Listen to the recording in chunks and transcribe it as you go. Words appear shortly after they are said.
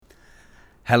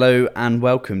Hello and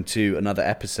welcome to another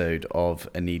episode of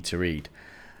A Need to Read.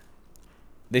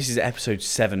 This is episode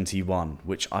 71,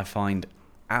 which I find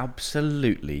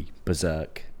absolutely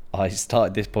berserk. I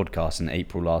started this podcast in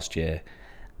April last year,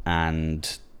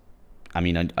 and I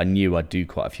knew I'd do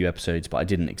quite a few episodes, but I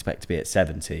didn't expect to be at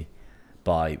 70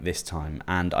 by this time.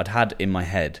 And I'd had in my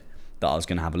head that I was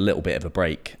going to have a little bit of a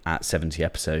break at 70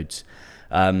 episodes.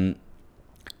 And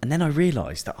then I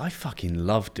realised that I fucking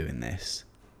love doing this.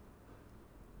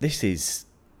 This is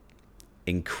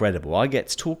incredible. I get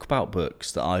to talk about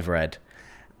books that I've read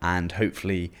and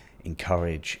hopefully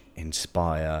encourage,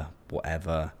 inspire,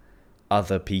 whatever,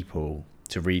 other people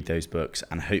to read those books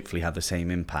and hopefully have the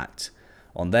same impact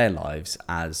on their lives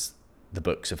as the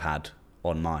books have had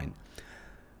on mine.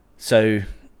 So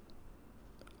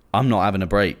I'm not having a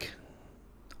break.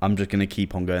 I'm just going to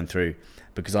keep on going through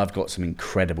because I've got some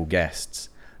incredible guests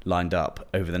lined up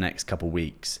over the next couple of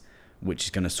weeks, which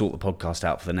is going to sort the podcast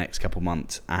out for the next couple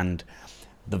months, and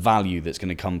the value that's going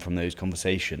to come from those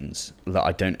conversations. That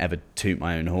I don't ever toot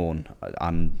my own horn.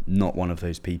 I'm not one of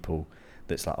those people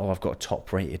that's like, oh, I've got a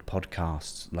top-rated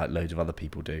podcast like loads of other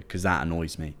people do, because that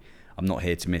annoys me. I'm not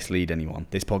here to mislead anyone.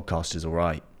 This podcast is all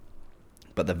right,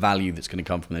 but the value that's going to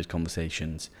come from those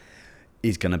conversations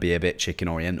is going to be a bit chicken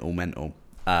oriental mental,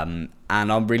 and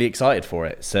I'm really excited for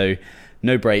it. So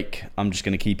no break. I'm just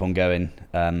going to keep on going.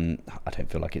 I don't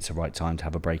feel like it's the right time to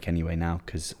have a break anyway now,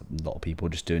 because a lot of people are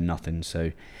just doing nothing.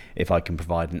 So if I can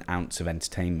provide an ounce of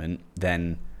entertainment,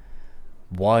 then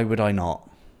why would I not?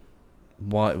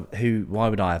 Why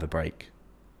would I have a break?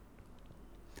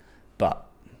 But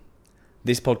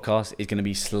this podcast is going to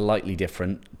be slightly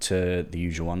different to the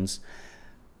usual ones.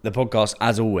 The podcast,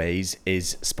 as always,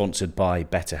 is sponsored by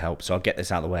BetterHelp. So I'll get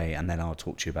this out of the way and then I'll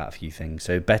talk to you about a few things.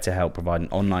 So BetterHelp provide an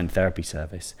online therapy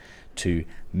service to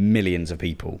millions of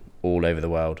people all over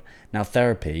the world. Now,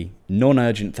 therapy,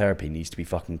 non-urgent therapy, needs to be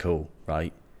fucking cool,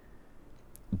 right?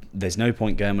 There's no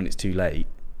point going when it's too late.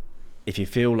 If you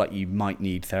feel like you might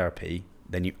need therapy,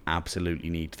 then you absolutely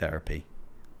need therapy.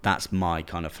 That's my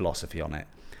kind of philosophy on it.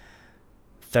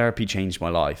 Therapy changed my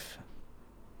life.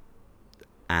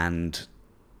 And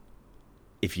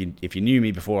if you knew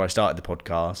me before I started the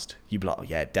podcast, you'd be like, oh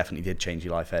yeah, it definitely did change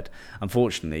your life, Ed.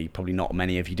 Unfortunately, probably not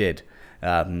many of you did.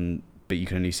 But you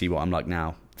can only see what I'm like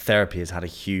now. Therapy has had a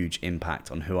huge impact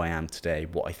on who I am today,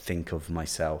 what I think of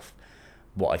myself,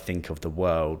 what I think of the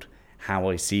world, how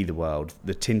I see the world.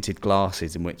 The tinted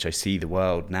glasses in which I see the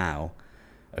world now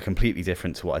are completely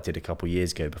different to what I did a couple of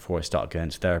years ago before I started going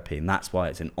to therapy. And that's why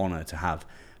it's an honour to have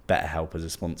BetterHelp as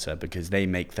a sponsor, because they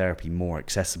make therapy more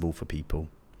accessible for people.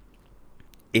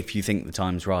 If you think the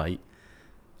time's right,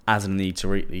 as a Need to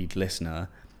Read listener,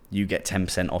 you get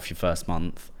 10% off your first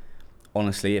month.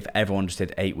 Honestly, if everyone just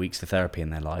did 8 weeks of therapy in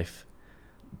their life,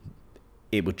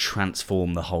 it would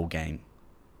transform the whole game.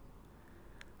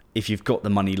 If you've got the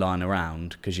money lying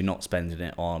around because you're not spending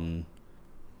it on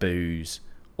booze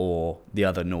or the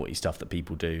other naughty stuff that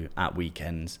people do at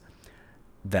weekends,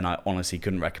 then I honestly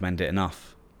couldn't recommend it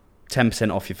enough.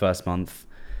 10% off your first month.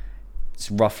 It's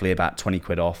roughly about 20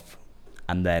 quid off.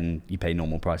 And then you pay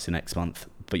normal price the next month,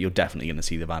 but you're definitely going to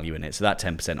see the value in it. So that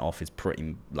 10% off is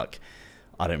pretty,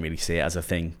 I don't really see it as a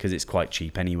thing because it's quite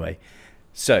cheap anyway.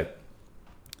 So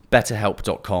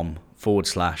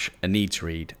betterhelp.com/a need to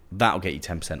read. That'll get you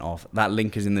 10% off. That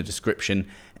link is in the description.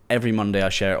 Every Monday I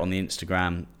share it on the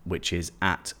Instagram, which is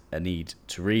at a need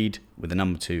to read with the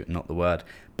number 2, not the word.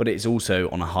 But it's also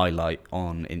on a highlight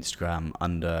on Instagram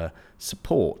under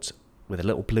support with a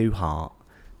little blue heart,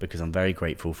 because I'm very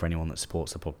grateful for anyone that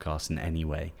supports the podcast in any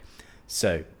way.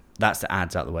 So that's the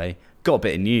ads out of the way. Got a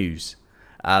bit of news.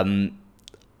 I'm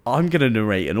going to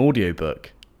narrate an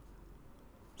audiobook.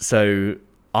 So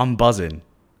I'm buzzing.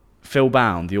 Phil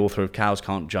Bound, the author of Cows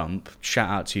Can't Jump, shout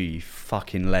out to you,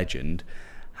 fucking legend,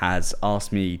 has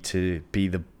asked me to be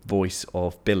the voice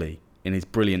of Billy in his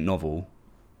brilliant novel,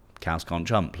 Cows Can't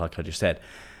Jump, like I just said.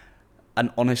 And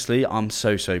honestly, I'm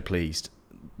so pleased.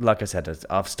 Like I said,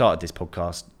 I've started this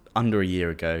podcast under a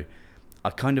year ago. I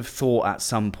kind of thought at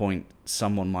some point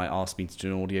someone might ask me to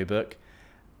do an audiobook,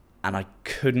 and I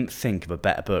couldn't think of a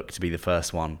better book to be the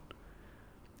first one.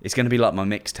 It's going to be like my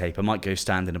mixtape. I might go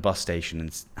stand in a bus station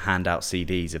and hand out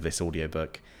CDs of this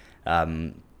audiobook.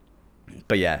 But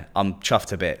yeah, I'm chuffed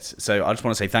to bits. So I just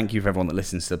want to say thank you for everyone that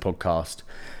listens to the podcast,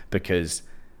 because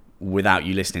without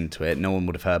you listening to it, no one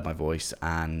would have heard my voice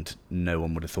and no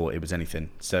one would have thought it was anything.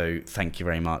 So thank you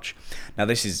very much. Now,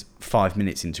 this is 5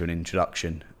 minutes into an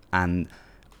introduction, and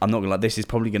I'm not going to lie, this is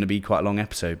probably going to be quite a long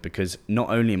episode, because not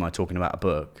only am I talking about a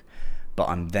book, but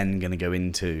I'm then going to go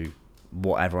into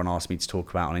what everyone asked me to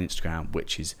talk about on Instagram,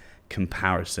 which is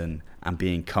comparison and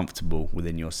being comfortable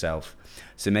within yourself.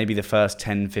 So maybe the first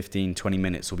 10, 15, 20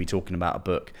 minutes we'll be talking about a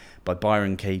book by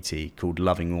Byron Katie called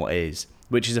Loving What Is,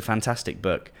 which is a fantastic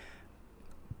book,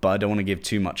 but I don't want to give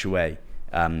too much away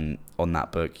on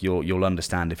that book. You'll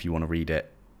understand if you want to read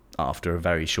it after a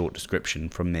very short description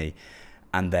from me.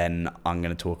 And then I'm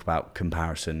going to talk about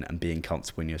comparison and being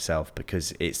comfortable in yourself,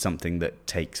 because it's something that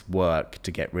takes work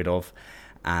to get rid of,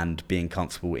 and being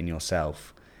comfortable in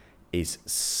yourself is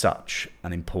such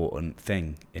an important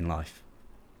thing in life.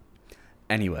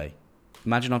 Anyway,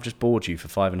 imagine I've just bored you for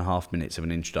 5.5 minutes of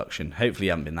an introduction. Hopefully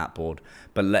you haven't been that bored,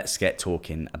 but let's get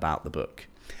talking about the book.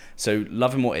 So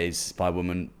Loving What Is by a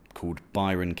woman called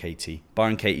Byron Katie.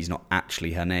 Byron Katie's not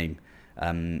actually her name.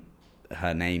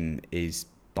 Her name is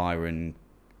Byron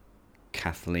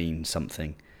Kathleen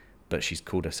something, but she's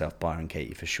called herself Byron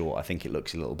Katie for short. I think it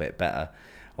looks a little bit better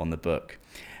on the book.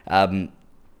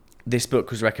 This book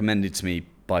was recommended to me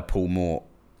by Paul Mort.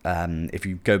 If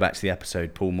you go back to the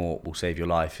episode, Paul Mort Will Save Your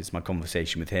Life, it's my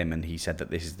conversation with him, and he said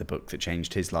that this is the book that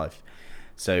changed his life.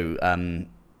 So I'm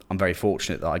very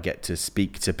fortunate that I get to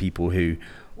speak to people who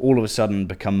all of a sudden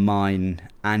become mine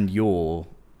and your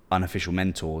unofficial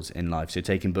mentors in life. So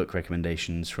taking book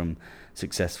recommendations from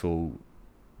successful,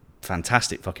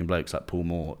 fantastic fucking blokes like Paul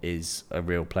Mort is a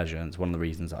real pleasure, and it's one of the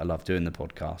reasons that I love doing the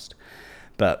podcast.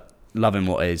 But Loving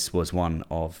What Is was one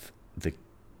of the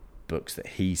books that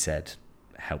he said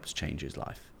helps change his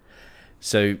life.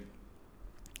 So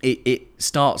it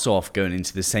starts off going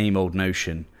into the same old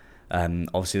notion,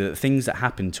 obviously, that the things that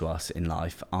happen to us in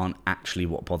life aren't actually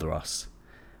what bother us,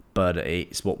 but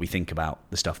it's what we think about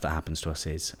the stuff that happens to us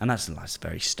is. And that's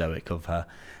very stoic of her.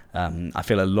 I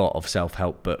feel a lot of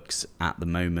self-help books at the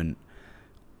moment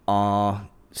are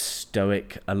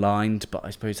stoic aligned, but I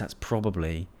suppose that's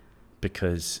probably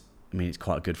because, it's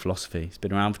quite a good philosophy. It's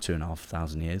been around for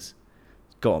 2,500 years.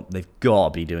 They've got to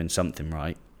be doing something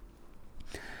right.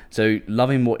 So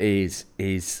Loving What Is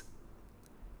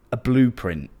a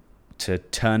blueprint to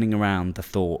turning around the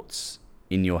thoughts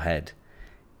in your head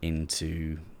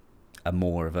into a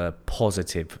more of a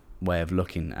positive way of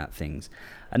looking at things.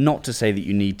 And not to say that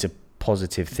you need to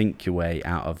positive think your way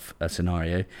out of a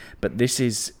scenario, but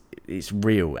it's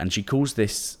real. And she calls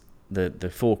this,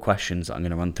 the 4 questions that I'm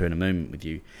going to run through in a moment with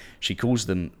you, she calls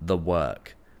them the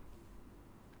work.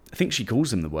 I think she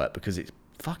calls them the work because it's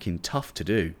fucking tough to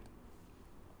do.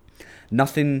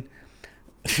 Nothing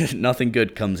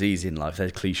good comes easy in life.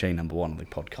 There's cliche number 1 of the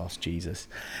podcast, Jesus.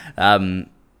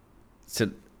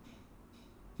 So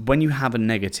when you have a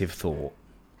negative thought,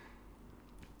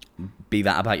 be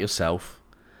that about yourself,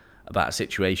 about a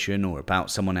situation, or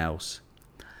about someone else,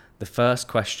 the first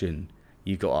question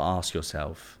you've got to ask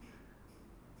yourself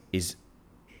is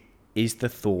the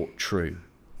thought true?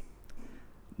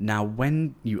 Now,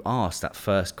 when you ask that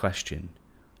first question,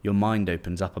 your mind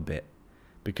opens up a bit,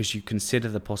 because you consider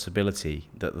the possibility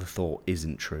that the thought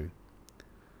isn't true.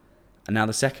 And now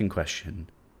the second question,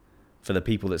 for the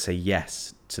people that say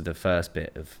yes to the first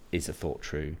bit of is a thought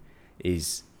true,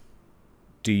 is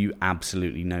do you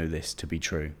absolutely know this to be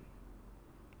true?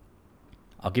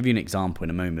 I'll give you an example in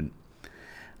a moment.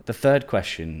 The third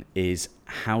question is,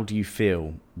 how do you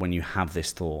feel when you have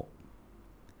this thought?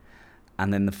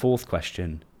 And then the fourth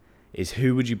question is,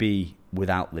 who would you be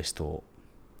without this thought?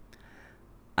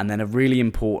 And then a really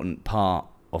important part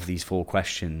of these 4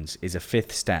 questions is a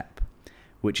 5th step,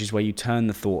 which is where you turn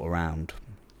the thought around.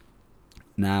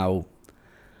 Now,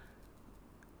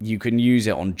 you can use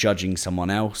it on judging someone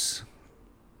else,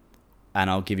 and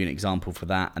I'll give you an example for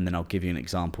that, and then I'll give you an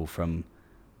example from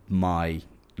my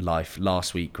life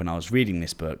last week when I was reading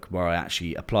this book, where I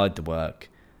actually applied the work,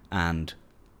 and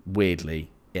weirdly,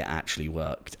 it actually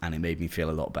worked, and it made me feel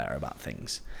a lot better about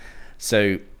things.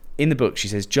 So in the book, she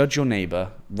says, judge your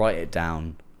neighbour, write it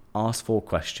down, ask 4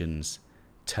 questions,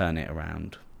 turn it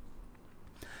around.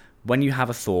 When you have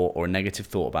a thought or a negative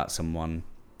thought about someone,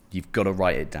 you've got to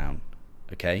write it down,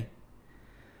 okay?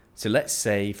 So let's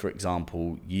say, for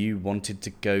example, you wanted to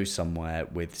go somewhere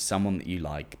with someone that you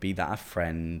like, be that a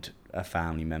friend, a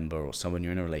family member, or someone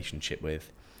you're in a relationship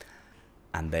with,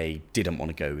 and they didn't want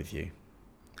to go with you.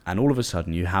 And all of a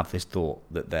sudden you have this thought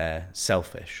that they're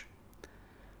selfish.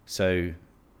 So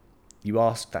you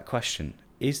ask that question,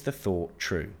 is the thought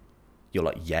true? You're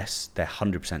like, yes, they're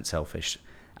 100% selfish.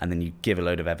 And then you give a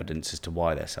load of evidence as to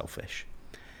why they're selfish.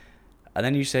 And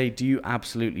then you say, do you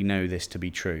absolutely know this to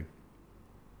be true?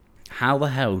 How the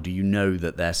hell do you know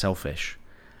that they're selfish?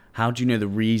 How do you know the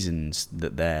reasons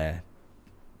that they're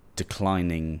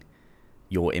declining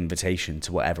your invitation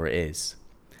to whatever it is?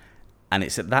 And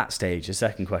it's at that stage, the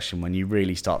second question, when you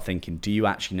really start thinking, do you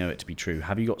actually know it to be true?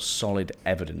 Have you got solid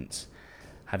evidence?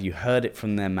 Have you heard it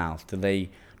from their mouth?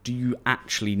 Do you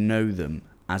actually know them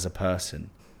as a person?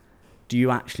 Do you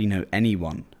actually know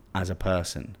anyone as a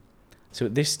person? So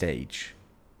at this stage,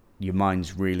 your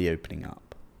mind's really opening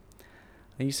up.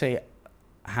 And you say,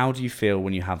 how do you feel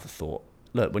when you have the thought?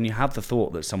 Look, when you have the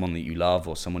thought that someone that you love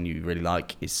or someone you really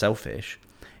like is selfish,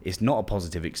 it's not a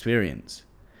positive experience.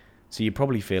 So you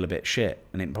probably feel a bit shit,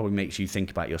 and it probably makes you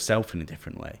think about yourself in a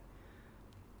different way.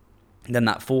 And then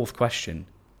that fourth question,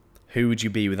 who would you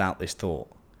be without this thought?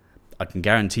 I can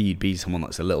guarantee you'd be someone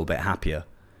that's a little bit happier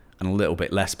and a little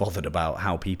bit less bothered about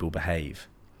how people behave.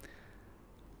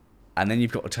 And then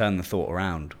you've got to turn the thought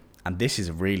around. And this is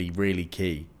really, really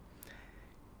key.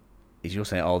 Is you'll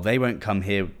say, oh, they won't come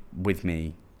here with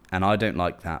me, and I don't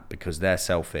like that because they're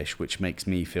selfish, which makes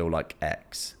me feel like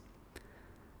X.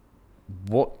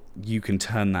 What you can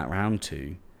turn that round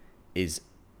to is,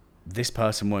 this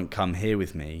person won't come here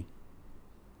with me,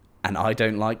 and I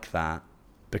don't like that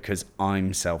because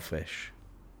I'm selfish,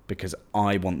 because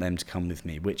I want them to come with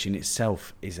me, which in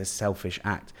itself is a selfish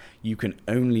act. You can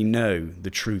only know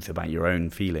the truth about your own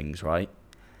feelings, right?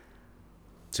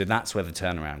 So that's where the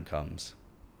turnaround comes.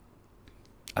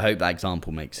 I hope that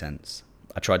example makes sense.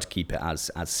 I tried to keep it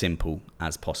as simple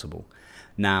as possible.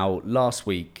 Now, last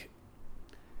week,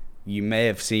 you may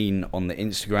have seen on the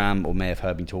Instagram or may have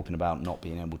heard me talking about not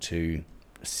being able to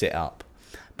sit up,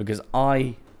 because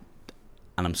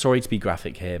and I'm sorry to be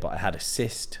graphic here, but I had a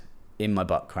cyst in my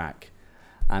butt crack,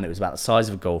 and it was about the size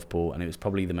of a golf ball, and it was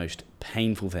probably the most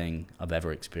painful thing I've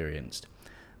ever experienced.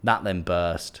 That then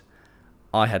burst.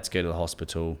 I had to go to the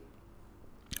hospital.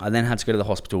 I then had to go to the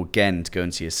hospital again to go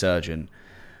and see a surgeon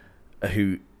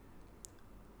who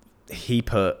he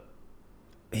put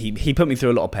me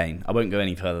through a lot of pain. I won't go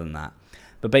any further than that.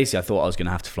 But basically, I thought I was going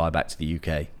to have to fly back to the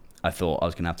UK. I thought I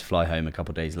was going to have to fly home a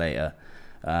couple of days later.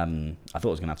 I thought I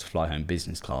was going to have to fly home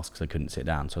business class because I couldn't sit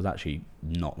down. So I was actually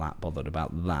not that bothered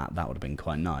about that. That would have been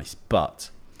quite nice. But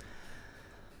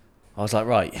I was like,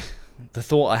 right, the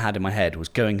thought I had in my head was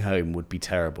going home would be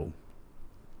terrible.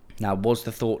 Now, was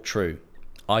the thought true?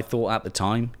 I thought at the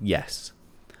time, yes.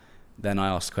 Then I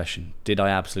asked the question, did I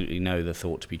absolutely know the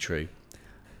thought to be true?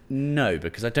 No,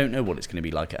 because I don't know what it's going to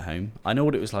be like at home. I know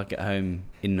what it was like at home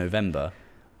in November.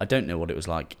 I don't know what it was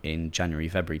like in January,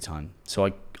 February time.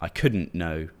 So I couldn't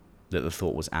know that the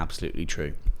thought was absolutely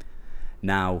true.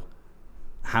 Now,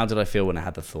 how did I feel when I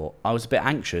had the thought? I was a bit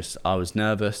anxious. I was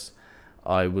nervous.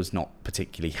 I was not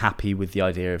particularly happy with the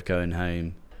idea of going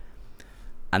home.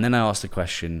 And then I asked the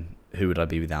question, who would I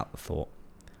be without the thought?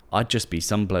 I'd just be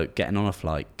some bloke getting on a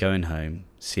flight, going home,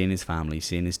 seeing his family,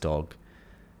 seeing his dog,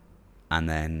 and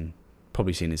then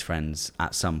probably seeing his friends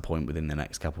at some point within the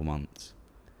next couple of months.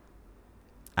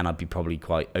 And I'd be probably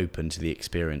quite open to the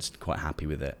experience, quite happy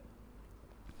with it.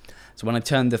 So when I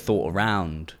turned the thought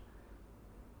around,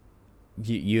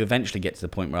 you eventually get to the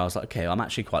point where I was like, okay, I'm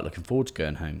actually quite looking forward to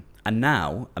going home. And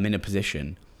now I'm in a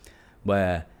position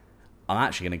where I'm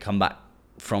actually going to come back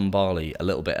from Bali a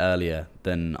little bit earlier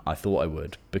than I thought I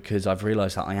would, because I've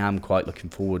realised that I am quite looking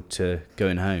forward to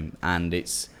going home, and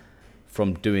it's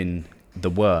from doing the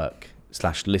work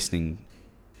 / listening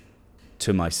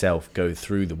to myself go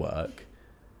through the work.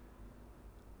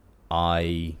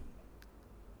 I'm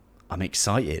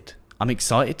excited. I'm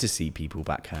excited to see people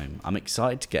back home. I'm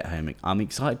excited to get home. I'm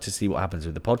excited to see what happens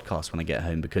with the podcast when I get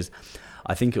home, because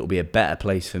I think it will be a better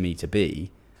place for me to be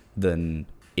than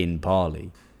in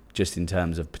Bali, just in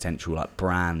terms of potential like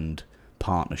brand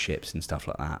partnerships and stuff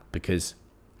like that. Because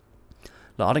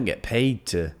look, I don't get paid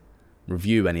to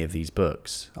review any of these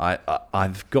books.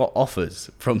 I've got offers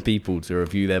from people to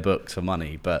review their books for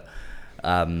money, but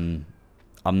I'm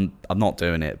not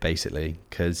doing it, basically,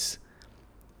 because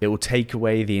it will take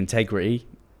away the integrity.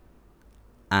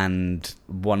 And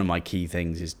one of my key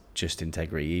things is just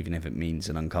integrity, even if it means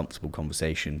an uncomfortable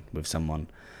conversation with someone.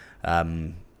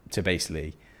 To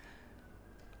basically,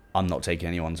 I'm not taking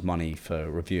anyone's money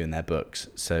for reviewing their books.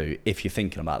 So if you're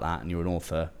thinking about that and you're an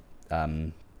author,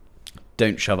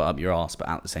 don't shove it up your arse, but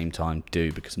at the same time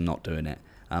do, because I'm not doing it.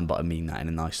 But I mean that in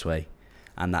a nice way.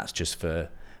 And that's just for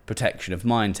protection of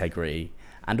my integrity,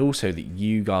 and also that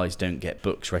you guys don't get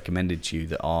books recommended to you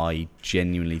that I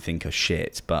genuinely think are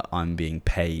shit, but I'm being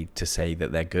paid to say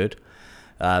that they're good.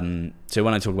 So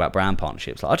when I talk about brand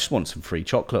partnerships, like, I just want some free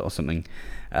chocolate or something,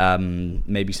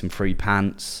 maybe some free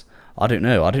pants. I don't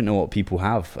know what people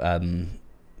have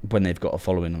when they've got a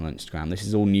following on Instagram. This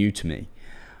is all new to me.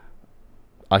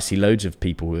 I see loads of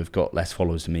people who have got less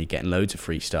followers than me getting loads of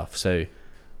free stuff. So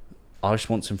I just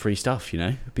want some free stuff,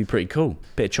 It'd be pretty cool.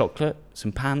 Bit of chocolate,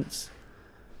 some pants,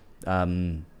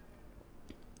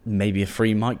 maybe a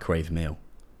free microwave meal.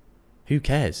 Who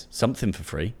cares? Something for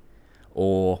free.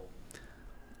 or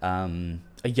a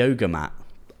yoga mat.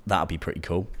 That'd be pretty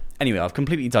cool. Anyway, I've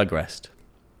completely digressed.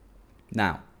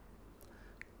 Now,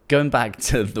 going back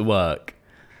to the work,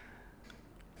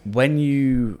 when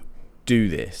you do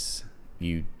this,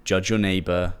 you judge your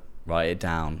neighbour, write it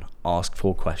down, ask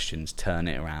 4 questions, turn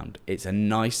it around. It's a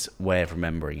nice way of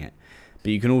remembering it.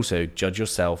 But you can also judge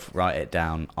yourself, write it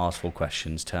down, ask 4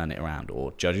 questions, turn it around.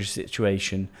 Or judge your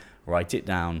situation, write it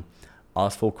down,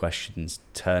 ask 4 questions,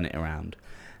 turn it around.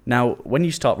 Now, when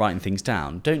you start writing things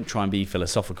down, don't try and be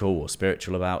philosophical or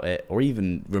spiritual about it, or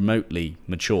even remotely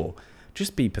mature.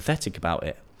 Just be pathetic about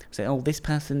it. Say, oh, this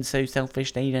person's so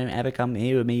selfish, they don't ever come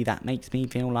here with me, that makes me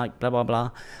feel like blah, blah,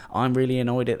 blah. I'm really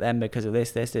annoyed at them because of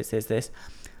this.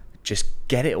 Just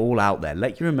get it all out there.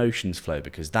 Let your emotions flow,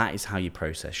 because that is how you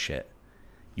process shit.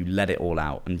 You let it all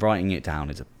out, and writing it down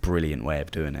is a brilliant way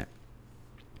of doing it.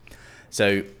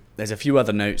 So there's a few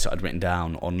other notes that I'd written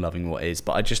down on Loving What Is,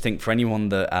 but I just think for anyone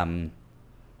that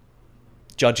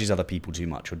judges other people too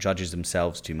much or judges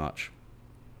themselves too much,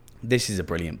 this is a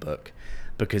brilliant book,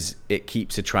 because it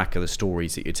keeps a track of the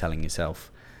stories that you're telling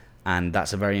yourself. And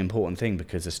that's a very important thing,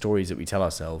 because the stories that we tell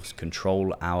ourselves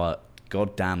control our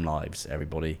goddamn lives,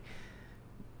 everybody.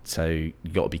 So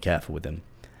you've got to be careful with them.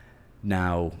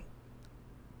 Now,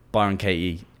 Byron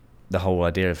Katie, the whole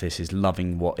idea of this is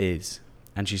loving what is.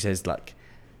 And she says, like,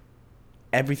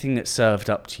 everything that's served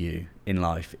up to you in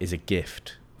life is a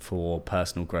gift for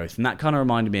personal growth. And that kind of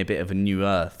reminded me a bit of A New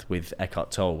Earth with Eckhart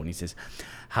Tolle, when he says,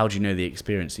 how do you know the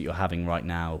experience that you're having right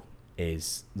now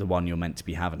is the one you're meant to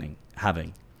be having?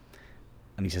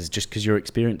 And he says, just because you're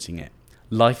experiencing it.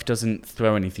 Life doesn't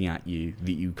throw anything at you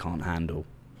that you can't handle.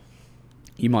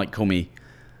 You might call me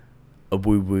a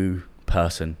woo-woo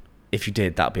person. If you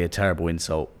did, that'd be a terrible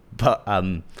insult. But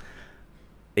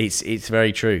it's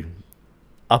very true.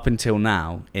 Up until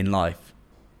now in life,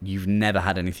 you've never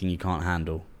had anything you can't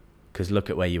handle. Because look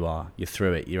at where you are. You're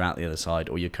through it. You're out the other side,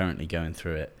 or you're currently going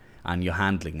through it. And you're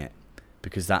handling it,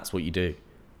 because that's what you do.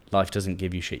 Life doesn't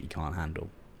give you shit you can't handle.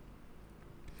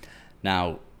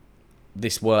 Now,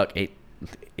 this work,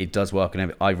 it does work.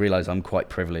 And I realise I'm quite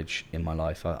privileged in my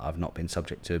life. I've not been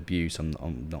subject to abuse.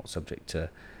 I'm not subject to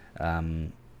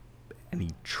any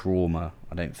trauma,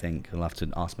 I don't think. I'll have to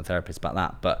ask my therapist about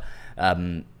that. But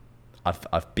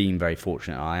I've been very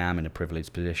fortunate. I am in a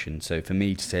privileged position. So for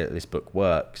me to say that this book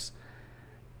works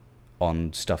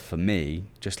on stuff for me,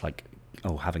 just like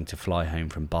having to fly home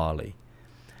from Bali,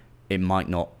 it might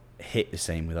not hit the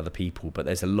same with other people, but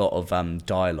there's a lot of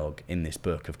dialogue in this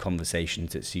book, of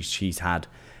conversations that she's had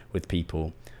with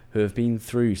people who have been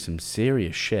through some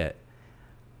serious shit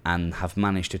and have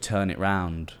managed to turn it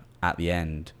round at the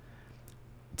end.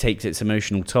 It takes its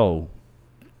emotional toll,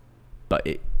 but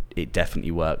it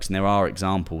definitely works. And there are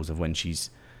examples of when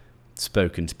she's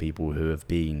spoken to people who have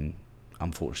been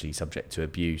unfortunately subject to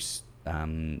abuse,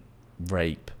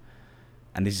 rape,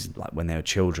 and this is like when they were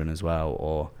children as well,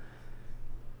 or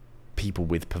people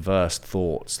with perverse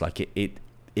thoughts. Like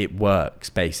it works,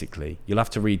 basically. You'll have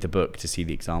to read the book to see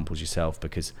the examples yourself,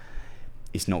 because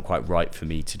it's not quite right for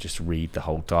me to just read the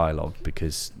whole dialogue,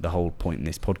 because the whole point in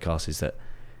this podcast is that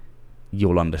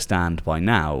you'll understand by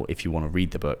now if you want to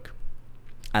read the book,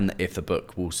 and if the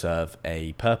book will serve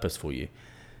a purpose for you.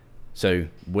 So,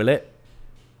 will it?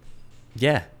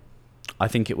 Yeah, I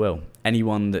think it will.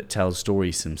 Anyone that tells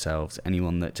stories to themselves,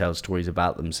 anyone that tells stories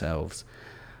about themselves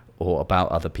or about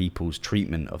other people's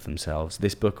treatment of themselves,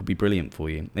 this book will be brilliant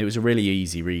for you. It was a really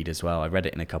easy read as well. I read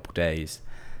it in a couple of days.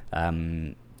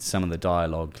 Some of the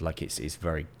dialogue, like it's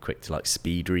very quick to like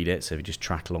speed read it. So if you just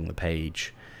track along the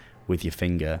page with your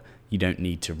finger, you don't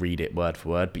need to read it word for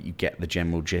word, but you get the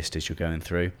general gist as you're going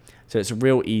through. So it's a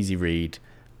real easy read.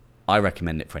 I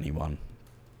recommend it for anyone.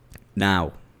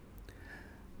 Now,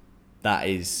 that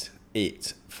is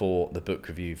it for the book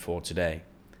review for today.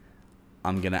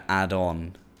 I'm going to add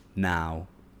on now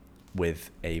with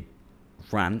a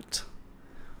rant,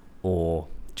 or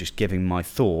just giving my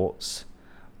thoughts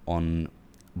on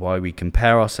why we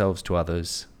compare ourselves to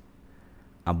others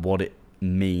and what it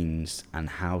means and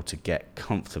how to get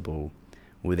comfortable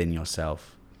within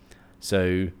yourself.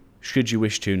 So should you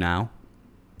wish to now,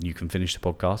 you can finish the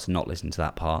podcast and not listen to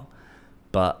that part.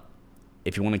 But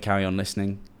if you want to carry on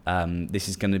listening, this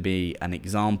is going to be an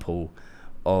example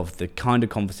of the kind of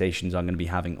conversations I'm going to be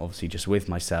having, obviously just with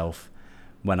myself,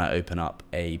 when I open up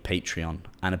a Patreon.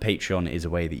 And a Patreon is a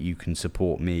way that you can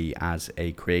support me as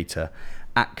a creator.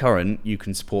 At current, you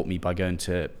can support me by going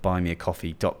to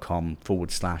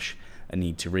buymeacoffee.com/a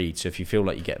need to read. So if you feel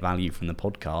like you get value from the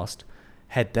podcast,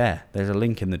 head there. There's a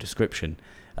link in the description.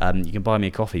 You can buy me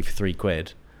a coffee for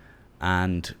 £3.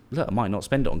 And look, I might not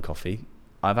spend it on coffee.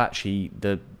 I've actually,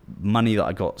 the money that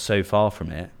I got so far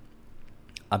from it,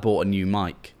 I bought a new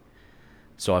mic.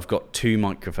 So I've got 2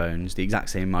 microphones, the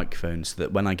exact same microphones, so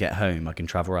that when I get home, I can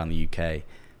travel around the UK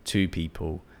to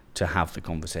people to have the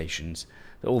conversations.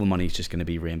 All the money is just going to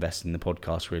be reinvested in the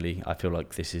podcast, really. I feel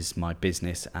like this is my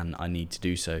business and I need to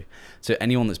do so. So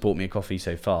anyone that's bought me a coffee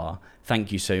so far,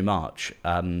 thank you so much,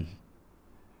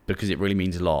 because it really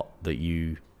means a lot that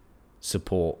you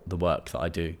support the work that I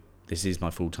do. This is my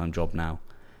full-time job now.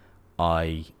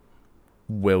 I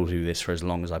will do this for as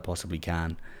long as I possibly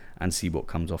can and see what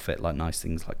comes off it, like nice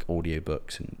things like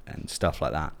audiobooks and stuff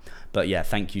like that. But yeah,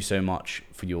 thank you so much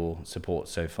for your support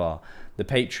so far. The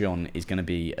Patreon is going to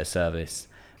be a service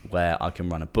where I can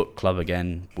run a book club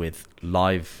again with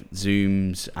live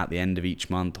Zooms at the end of each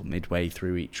month or midway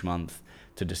through each month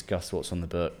to discuss what's on the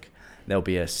book. There'll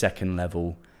be a second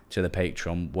level to the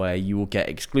Patreon where you will get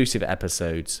exclusive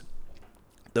episodes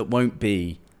that won't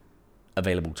be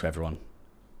available to everyone.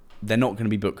 They're not going to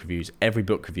be book reviews. Every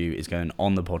book review is going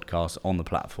on the podcast, on the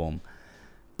platform.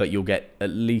 But you'll get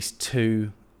at least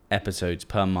 2 episodes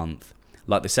per month,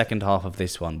 like the second half of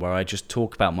this one, where I just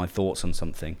talk about my thoughts on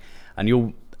something. And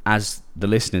you'll, as the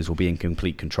listeners, will be in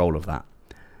complete control of that.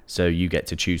 So you get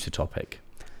to choose the topic.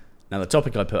 Now, the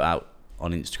topic I put out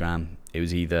on Instagram, it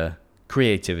was either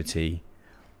creativity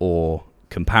or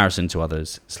comparison to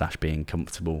others / being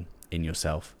comfortable in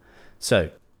yourself.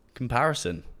 So,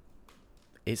 comparison.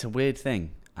 It's a weird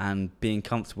thing, and being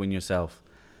comfortable in yourself,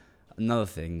 another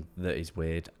thing that is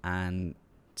weird and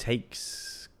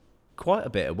takes quite a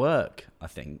bit of work, I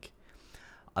think.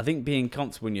 I think being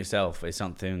comfortable in yourself is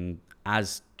something,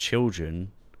 as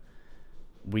children,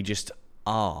 we just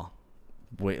are.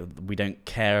 We don't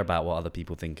care about what other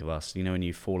people think of us. You know, when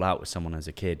you fall out with someone as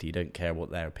a kid, you don't care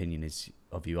what their opinion is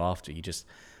of you after. You just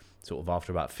sort of,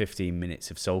 after about 15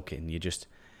 minutes of sulking, you're just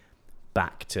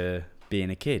back to being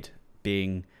a kid,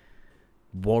 being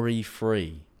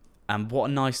worry-free. And what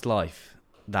a nice life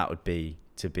that would be,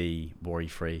 to be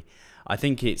worry-free. I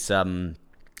think it's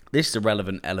this is a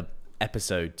relevant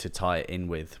episode to tie it in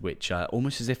with, which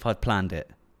almost as if I'd planned it.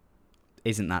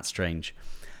 Isn't that strange?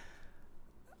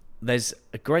 There's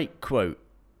a great quote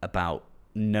about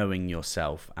knowing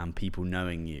yourself and people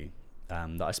knowing you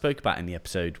that I spoke about in the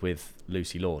episode with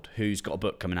Lucy Lord, who's got a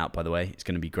book coming out, by the way. It's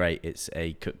going to be great. It's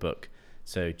a cookbook.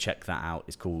 So check that out.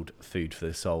 It's called Food for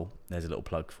the Soul. There's a little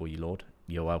plug for you, Lord.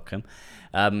 You're welcome.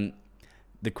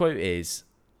 The quote is,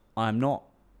 I am not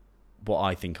what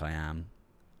I think I am.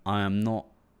 I am not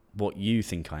what you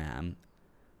think I am.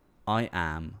 I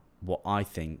am what I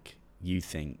think you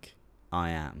think I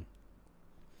am.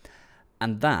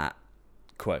 And that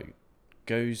quote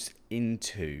goes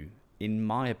into, in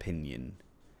my opinion,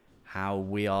 how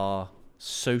we are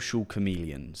social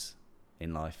chameleons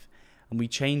in life. And we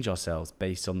change ourselves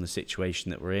based on the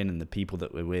situation that we're in and the people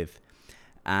that we're with.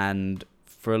 And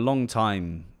for a long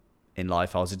time in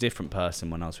life, I was a different person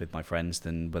when I was with my friends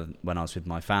than when I was with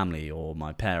my family or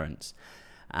my parents.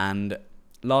 And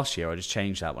last year, I just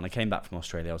changed that. When I came back from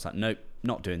Australia, I was like, nope,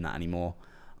 not doing that anymore.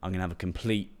 I'm going to have a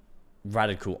complete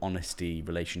radical honesty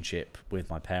relationship with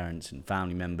my parents and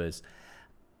family members.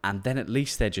 And then at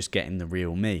least they're just getting the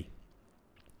real me.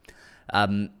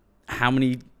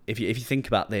 If you think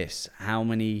about this, how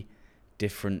many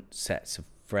different sets of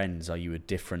friends are you a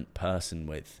different person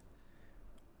with?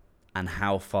 And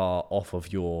how far off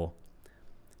of your,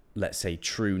 let's say,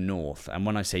 true north? And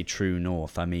when I say true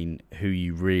north, I mean who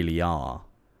you really are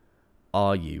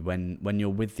you when you're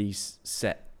with these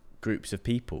set groups of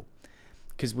people?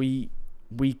 Because we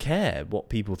care what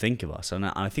people think of us. And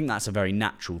I think that's a very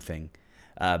natural thing.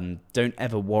 Don't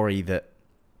ever worry that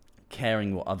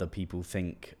caring what other people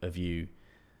think of you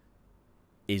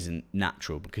isn't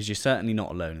natural, because you're certainly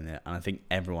not alone in it, and I think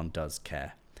everyone does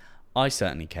care. I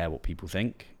certainly care what people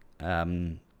think,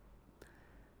 but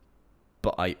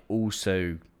I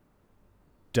also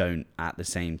don't at the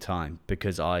same time,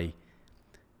 because I'd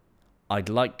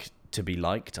like to be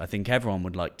liked. I think everyone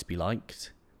would like to be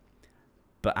liked,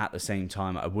 but at the same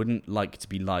time, I wouldn't like to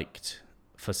be liked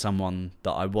for someone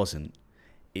that I wasn't.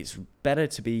 It's better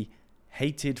to be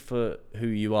hated for who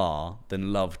you are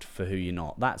than loved for who you're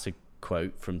not. That's a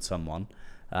quote from someone,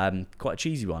 quite a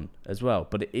cheesy one as well,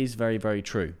 but it is very, very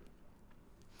true.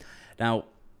 Now,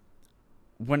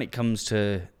 when it comes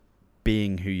to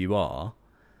being who you are,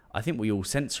 I think we all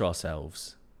censor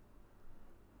ourselves.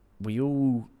 We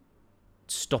all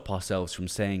stop ourselves from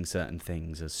saying certain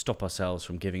things, or stop ourselves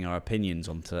from giving our opinions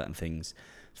on certain things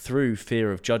through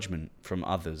fear of judgment from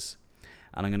others.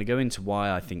 And I'm going to go into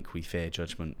why I think we fear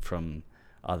judgment from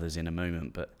others in a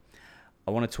moment, but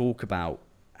I want to talk about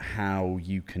how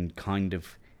you can kind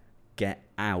of get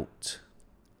out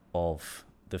of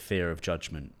the fear of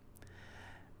judgment.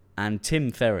 And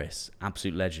Tim Ferriss,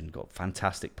 absolute legend, got a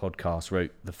fantastic podcast,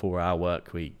 wrote The 4-Hour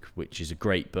Workweek, which is a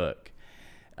great book.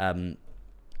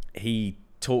 He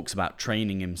talks about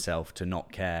training himself to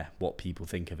not care what people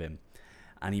think of him.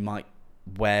 And he might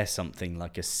wear something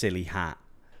like a silly hat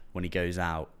when he goes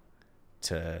out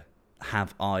to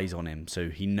have eyes on him, so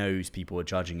he knows people are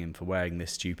judging him for wearing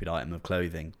this stupid item of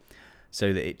clothing,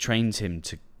 so that it trains him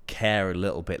to care a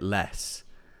little bit less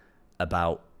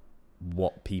about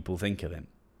what people think of him.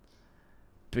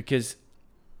 Because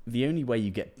the only way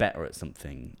you get better at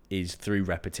something is through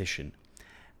repetition.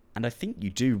 And I think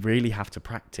you do really have to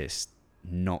practice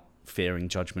not fearing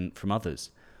judgment from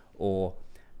others, or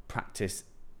practice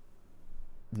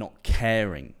not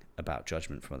caring about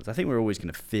judgment from others. I think we're always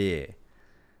going to fear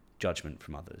judgment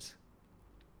from others.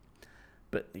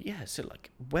 But yeah, so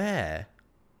like, wear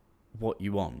what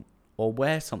you want, or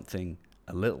wear something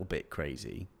a little bit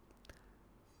crazy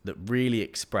that really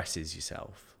expresses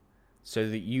yourself, so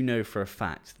that you know for a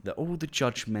fact that all the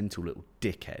judgmental little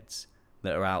dickheads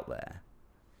that are out there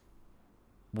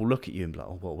will look at you and be like,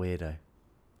 oh, what a weirdo.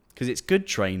 Because it's good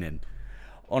training.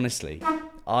 Honestly,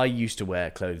 I used to wear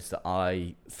clothes that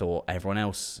I thought everyone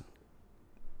else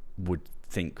would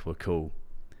think were cool.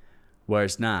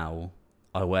 Whereas now,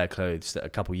 I wear clothes that a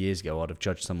couple of years ago I'd have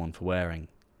judged someone for wearing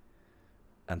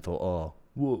and thought, oh,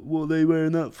 what are they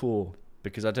wearing that for?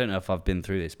 Because I don't know if I've been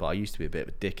through this, but I used to be a bit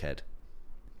of a dickhead.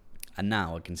 And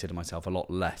now I consider myself a lot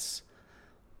less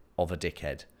of a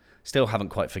dickhead. Still haven't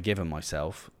quite forgiven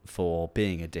myself for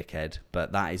being a dickhead,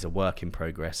 but that is a work in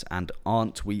progress. And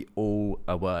aren't we all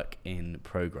a work in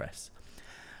progress?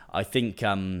 I think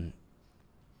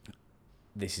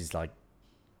this is like,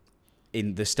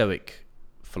 in the Stoic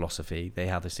philosophy, they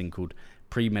have this thing called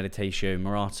premeditatio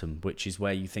moratum, which is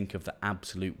where you think of the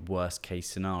absolute worst case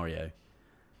scenario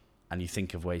and you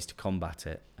think of ways to combat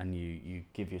it, and you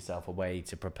give yourself a way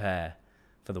to prepare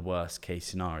for the worst case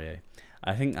scenario.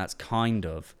 I think that's kind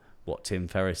of what Tim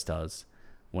Ferriss does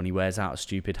when he wears out a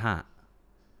stupid hat.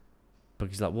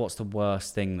 Because like, what's the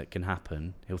worst thing that can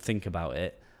happen? He'll think about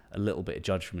it, a little bit of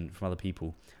judgment from other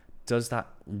people. Does that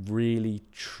really,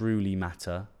 truly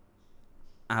matter?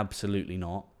 Absolutely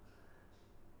not.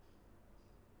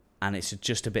 And it's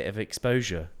just a bit of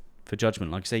exposure for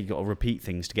judgment. Like I say, you've got to repeat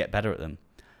things to get better at them.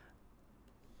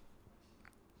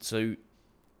 So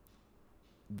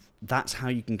that's how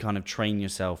you can kind of train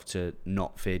yourself to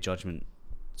not fear judgment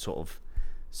sort of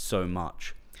so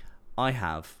much. I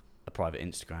have a private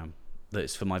Instagram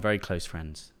that's for my very close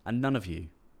friends, and none of you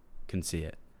can see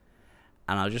it.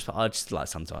 And I just like,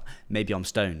 sometimes maybe I'm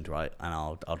stoned, right? And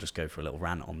I'll just go for a little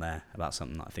rant on there about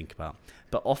something that I think about.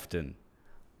 But often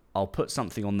I'll put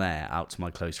something on there out to my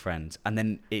close friends, and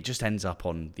then it just ends up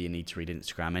on the Need to Read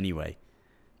Instagram anyway,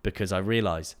 because I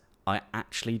realise I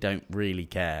actually don't really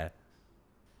care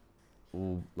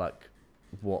like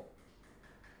what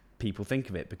people think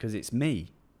of it, because it's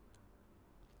me.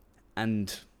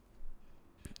 And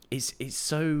it's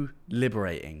so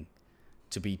liberating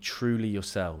to be truly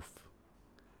yourself,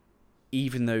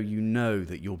 even though you know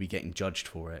that you'll be getting judged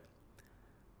for it.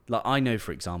 Like, I know,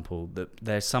 for example, that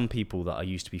there's some people that I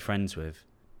used to be friends with,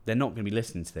 they're not going to be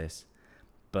listening to this,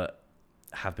 but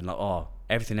have been like, oh,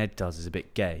 everything Ed does is a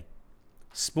bit gay.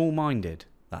 Small-minded,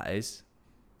 that is.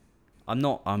 I'm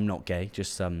not gay,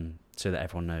 just so that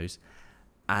everyone knows.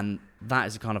 And that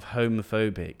is a kind of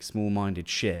homophobic, small-minded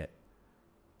shit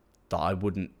that I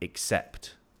wouldn't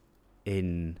accept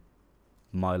in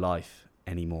my life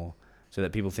anymore. So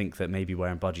that people think that maybe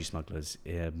wearing budgie smugglers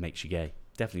makes you gay.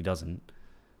 Definitely doesn't.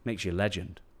 Makes you a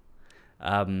legend.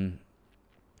 But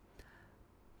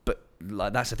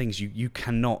like, that's the thing, is you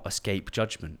cannot escape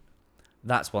judgment.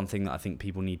 That's one thing that I think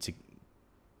people need to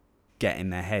get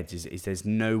in their heads, is there's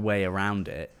no way around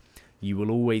it. You will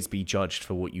always be judged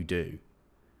for what you do,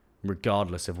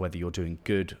 regardless of whether you're doing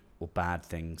good or bad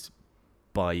things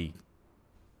by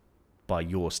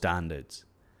your standards.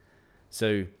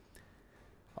 So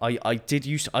I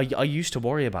used to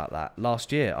worry about that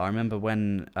last year. I remember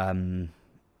when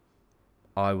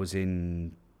I was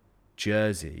in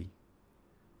Jersey,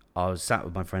 I was sat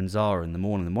with my friend Zara in the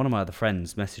morning, and one of my other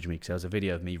friends messaged me because there was a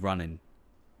video of me running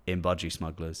in budgie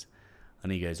smugglers,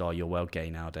 and he goes, "Oh, you're well gay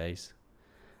nowadays."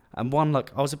 And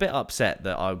I was a bit upset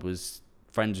that I was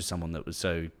friends with someone that was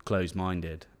so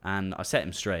closed-minded, and I set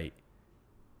him straight,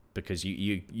 because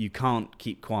you can't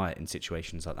keep quiet in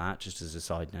situations like that. Just as a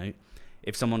side note,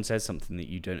 if someone says something that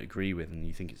you don't agree with and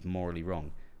you think it's morally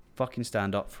wrong, fucking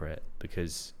stand up for it,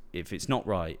 because if it's not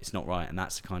right, it's not right, and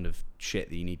that's the kind of shit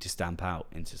that you need to stamp out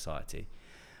in society.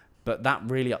 But that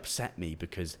really upset me,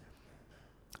 because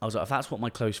I was like, if that's what my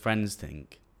close friends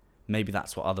think, maybe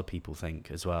that's what other people think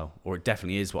as well, or it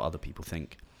definitely is what other people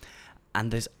think.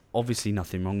 And there's obviously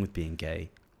nothing wrong with being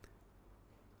gay,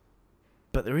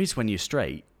 but there is when you're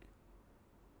straight,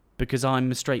 because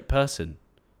I'm a straight person.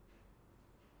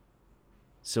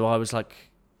 So I was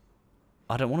like,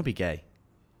 I don't want to be gay.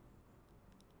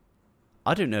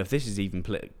 I don't know if this is even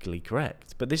politically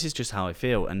correct, but this is just how I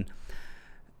feel. And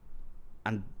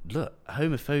look,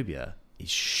 homophobia is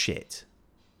shit.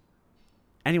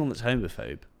 Anyone that's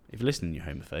homophobe, if you're listening, you're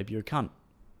homophobe, you're a cunt.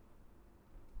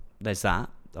 There's that.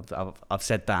 I've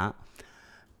said that.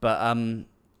 But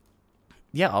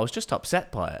yeah, I was just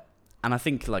upset by it. And I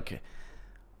think, like,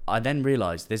 I then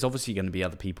realised there's obviously going to be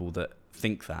other people that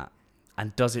think that.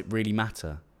 And does it really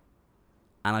matter?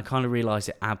 And I kind of realised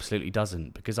it absolutely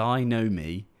doesn't, because I know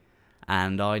me,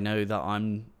 and I know that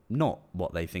I'm not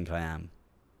what they think I am.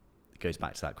 It goes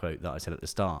back to that quote that I said at the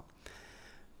start.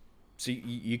 So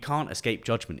you can't escape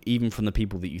judgment, even from the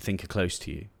people that you think are close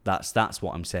to you. That's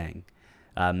what I'm saying.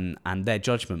 And their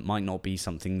judgment might not be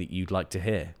something that you'd like to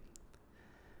hear.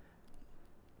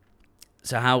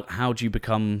 So how do you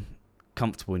become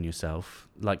comfortable in yourself?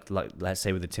 Like let's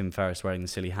say with the Tim Ferriss wearing the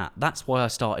silly hat. That's why I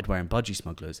started wearing Budgie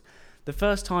Smugglers. The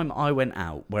first time I went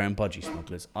out wearing Budgie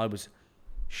Smugglers, I was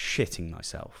shitting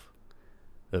myself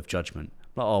of judgment.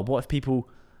 Like, oh, what if people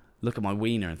look at my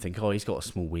wiener and think, oh, he's got a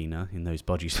small wiener in those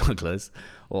Budgie Smugglers,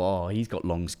 or oh, he's got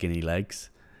long skinny legs.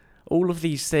 All of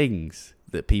these things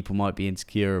that people might be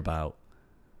insecure about,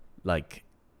 like,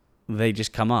 they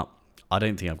just come up. I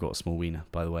don't think I've got a small wiener,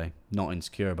 by the way. Not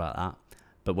insecure about that.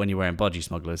 But when you're wearing Budgie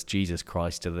Smugglers, Jesus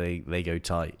Christ, do they go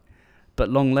tight. But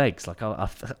long legs, like,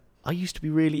 I used to be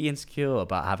really insecure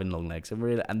about having long legs.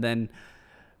 And then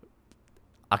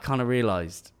I kind of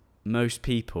realised most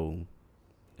people,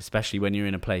 especially when you're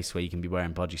in a place where you can be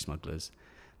wearing Budgie Smugglers,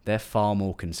 they're far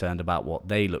more concerned about what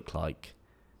they look like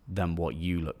than what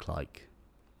you look like.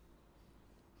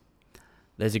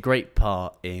 There's a great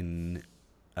part in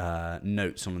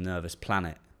Notes on a Nervous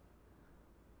Planet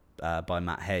by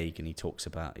Matt Haig, and he talks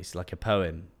about, it's like a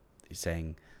poem. He's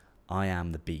saying, I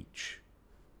am the beach,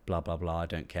 blah, blah, blah, I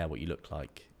don't care what you look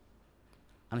like.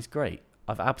 And it's great.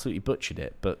 I've absolutely butchered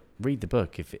it, but read the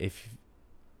book if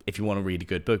you want to read a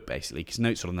good book, basically, because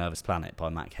Notes on a Nervous Planet by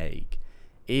Matt Haig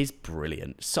is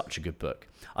brilliant. Such a good book.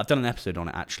 I've done an episode on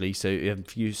it, actually, so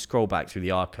if you scroll back through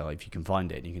the archive, you can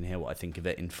find it and you can hear what I think of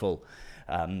it in full,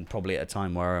 probably at a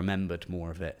time where I remembered more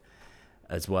of it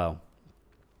as well.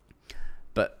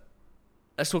 But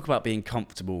let's talk about being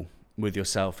comfortable with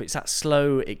yourself. It's that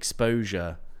slow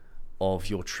exposure of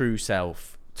your true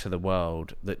self to the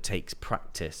world that takes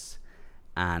practice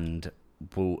and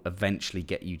will eventually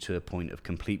get you to a point of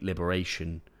complete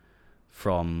liberation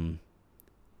from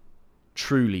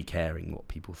truly caring what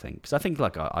people think. Because I think,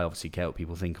 like, I obviously care what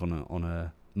people think on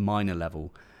a minor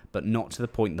level, but not to the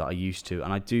point that I used to.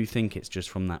 And I do think it's just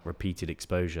from that repeated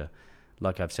exposure,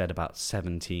 like I've said about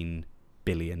 17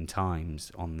 billion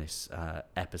times on this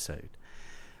episode.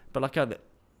 But like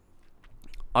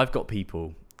I've got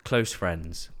people, close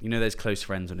friends. You know, there's close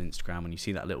friends on Instagram, and you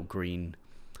see that little green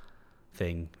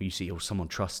thing where you see, oh, someone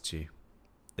trusts you,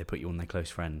 they put you on their close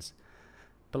friends.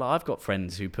 But like, I've got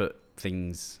friends who put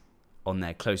things on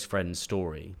their close friend's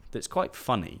story that's quite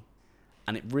funny,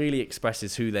 and it really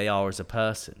expresses who they are as a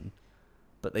person,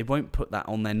 but they won't put that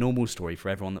on their normal story for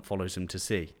everyone that follows them to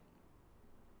see,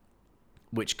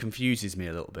 which confuses me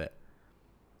a little bit,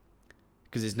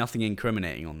 because there's nothing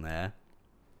incriminating on there.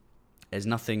 There's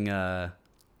nothing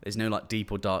there's no like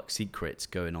deep or dark secrets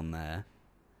going on there,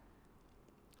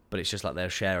 but it's just like they'll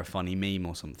share a funny meme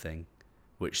or something,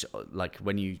 which, like,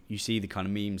 when you see the kind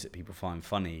of memes that people find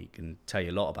funny, it can tell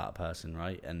you a lot about a person,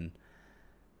 right? And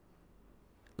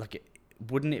like,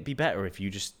 wouldn't it be better if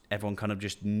everyone kind of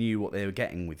just knew what they were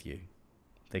getting with you?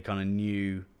 They kind of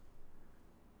knew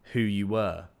who you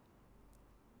were.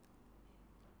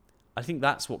 I think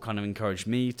that's what kind of encouraged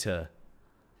me to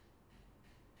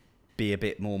be a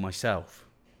bit more myself,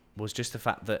 was just the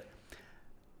fact that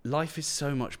life is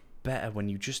so much better when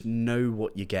you just know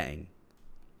what you're getting.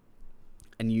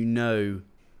 And you know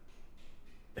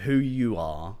who you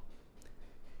are,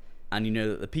 and you know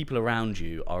that the people around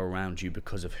you are around you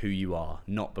because of who you are,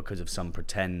 not because of some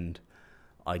pretend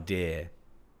idea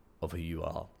of who you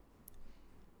are.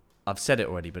 I've said it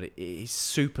already, but it is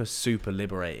super, super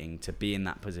liberating to be in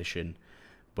that position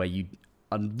where you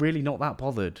are really not that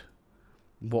bothered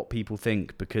what people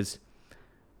think, because,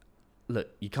 look,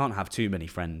 you can't have too many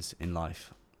friends in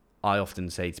life. I often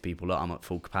say to people, look, I'm at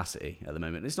full capacity at the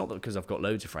moment. It's not because I've got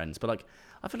loads of friends, but like,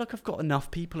 I feel like I've got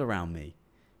enough people around me,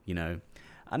 you know.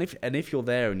 And if you're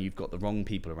there and you've got the wrong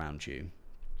people around you,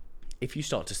 if you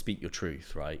start to speak your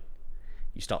truth, right,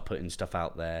 You start putting stuff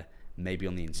out there, maybe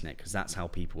on the internet, because that's how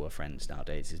people are friends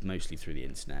nowadays, is mostly through the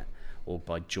internet, or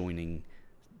by joining,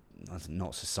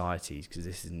 not societies, because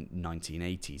this isn't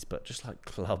 1980s, but just like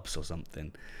clubs or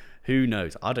something. Who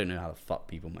knows? I don't know how the fuck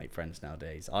people make friends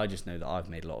nowadays. I just know that I've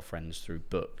made a lot of friends through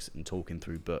books and talking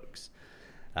through books.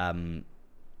 And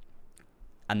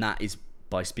that is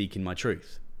by speaking my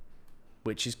truth,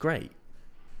 which is great.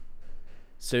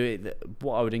 So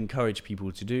what I would encourage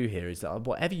people to do here is that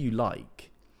whatever you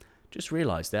like, just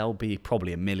realise there'll be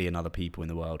probably a million other people in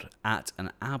the world at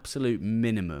an absolute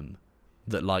minimum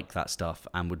that like that stuff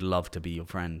and would love to be your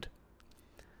friend.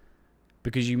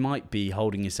 Because you might be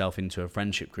holding yourself into a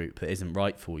friendship group that isn't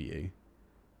right for you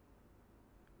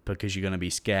because you're going to be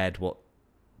scared what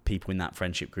people in that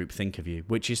friendship group think of you,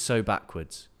 which is so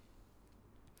backwards.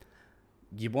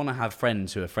 You want to have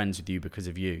friends who are friends with you because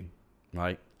of you,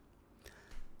 right?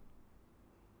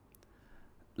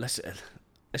 Let's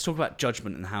talk about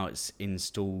judgment and how it's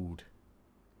installed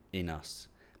in us.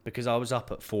 Because I was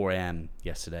up at 4 a.m.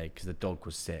 yesterday because the dog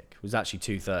was sick. It was actually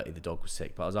 2:30, the dog was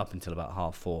sick, but I was up until about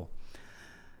 4:30.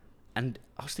 And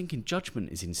I was thinking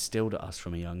judgment is instilled at us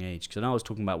from a young age. Because I know I was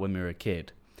talking about when we were a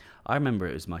kid. I remember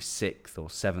it was my 6th or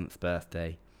 7th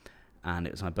birthday, and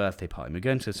it was my birthday party. We were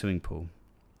going to the swimming pool.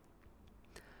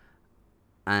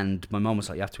 And my mum was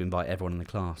like, you have to invite everyone in the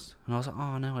class. And I was like,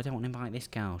 oh no, I don't want to invite this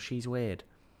girl. She's weird.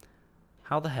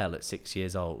 How the hell at 6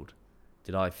 years old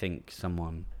did I think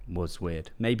someone was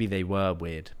weird? Maybe they were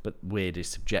weird, but weird is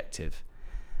subjective.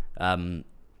 But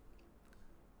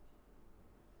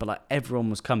like everyone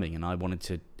was coming and I wanted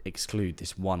to exclude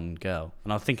this one girl.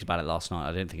 And I was thinking about it last night.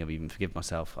 I don't think I've even forgiven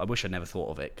myself. I wish I'd never thought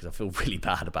of it because I feel really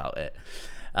bad about it.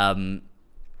 But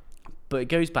it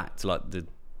goes back to like the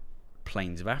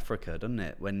plains of Africa, doesn't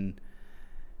it? When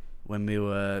we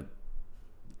were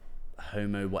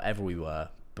homo, whatever we were,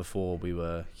 before we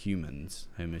were humans,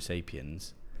 homo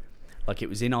sapiens, like it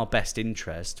was in our best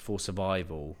interest for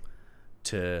survival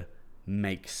to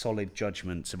make solid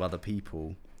judgments of other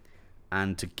people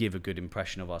and to give a good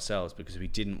impression of ourselves, because we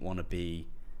didn't want to be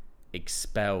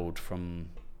expelled from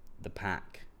the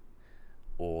pack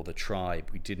or the tribe.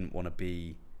 We didn't want to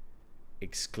be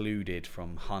excluded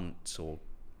from hunts or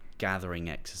gathering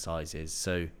exercises,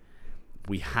 so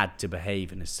we had to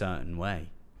behave in a certain way.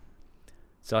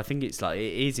 So I think it's like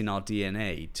it is in our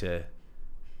DNA to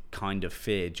kind of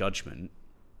fear judgment.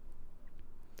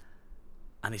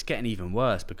 And it's getting even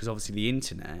worse because obviously the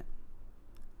internet,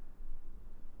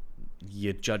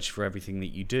 you're judged for everything that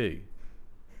you do.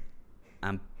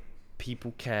 And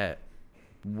people care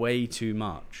way too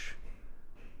much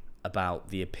about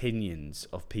the opinions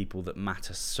of people that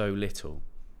matter so little.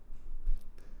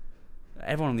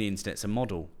 Everyone on the internet's a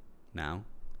model now.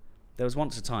 There was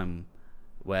once a time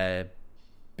where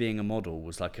being a model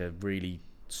was like a really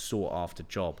sought after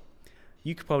job.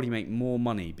 You could probably make more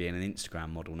money being an Instagram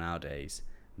model nowadays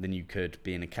than you could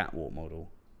being a catwalk model.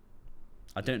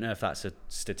 I don't know if that's a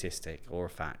statistic or a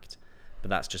fact, but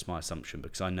that's just my assumption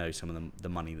because I know some of the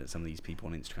money that some of these people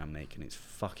on Instagram make, and it's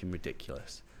fucking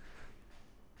ridiculous.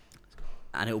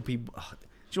 And it'll be, do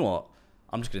you know what?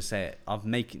 I'm just going to say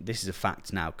it. This is a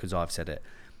fact now because I've said it.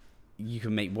 You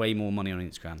can make way more money on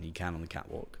Instagram than you can on the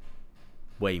catwalk.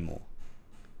 Way more.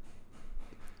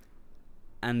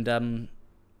 And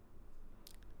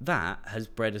that has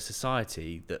bred a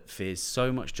society that fears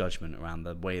so much judgment around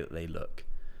the way that they look.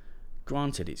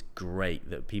 Granted, it's great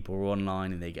that people are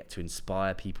online and they get to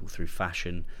inspire people through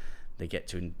fashion. They get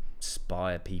to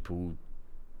inspire people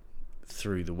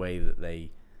through the way that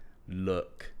they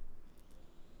look.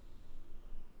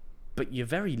 But you're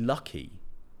very lucky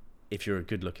if you're a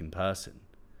good-looking person,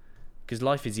 because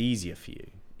life is easier for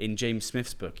you. In James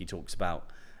Smith's book, he talks about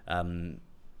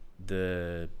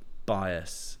the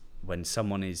bias when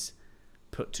someone is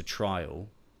put to trial.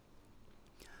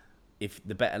 If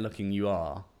the better looking you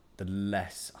are, the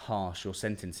less harsh your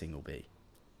sentencing will be.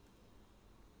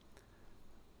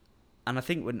 And I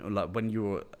think when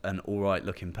you're an alright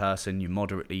looking person, you're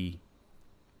moderately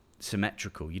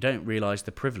symmetrical, you don't realise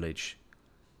the privilege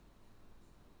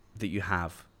that you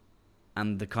have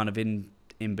and the kind of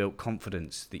inbuilt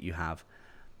confidence that you have.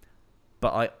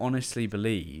 But I honestly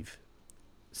believe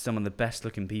some of the best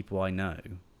looking people I know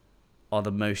are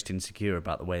the most insecure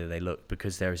about the way that they look,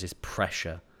 because there is this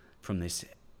pressure from this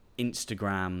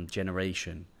Instagram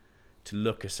generation to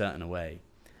look a certain way.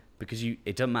 Because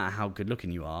it doesn't matter how good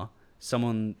looking you are,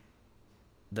 someone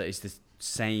that is the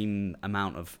same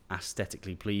amount of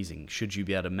aesthetically pleasing, should you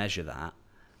be able to measure that,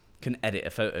 can edit a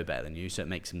photo better than you, so it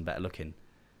makes them better looking.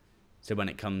 So when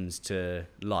it comes to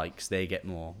likes, they get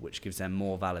more, which gives them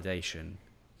more validation.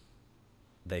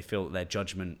 They feel that their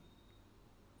judgment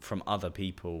from other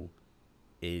people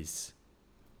is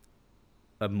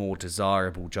a more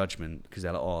desirable judgment because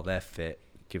they're like, oh, they're fit,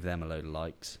 give them a load of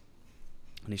likes.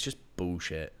 And it's just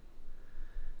bullshit.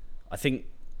 I think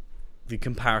the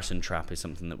comparison trap is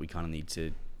something that we kind of need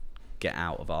to get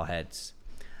out of our heads.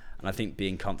 And I think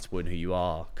being comfortable in who you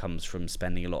are comes from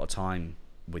spending a lot of time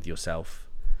with yourself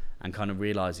and kind of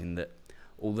realizing that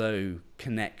although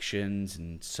connections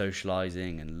and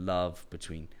socializing and love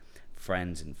between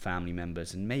friends and family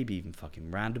members and maybe even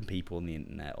fucking random people on the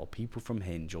internet or people from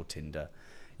Hinge or Tinder,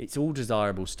 it's all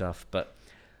desirable stuff, but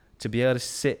to be able to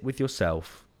sit with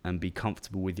yourself and be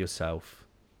comfortable with yourself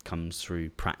comes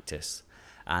through practice.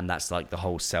 And that's like the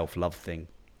whole self-love thing.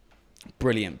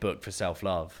 Brilliant book for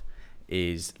self-love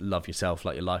is Love Yourself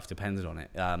Like Your Life Depended on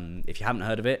It. If you haven't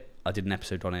heard of it, I did an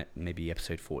episode on it, maybe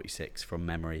episode 46 from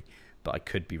memory, but I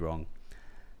could be wrong.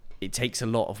 It takes a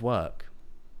lot of work.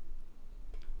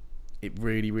 It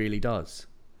really, really does.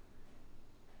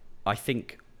 I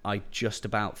just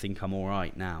about think I'm all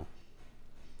right now.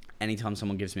 Anytime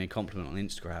someone gives me a compliment on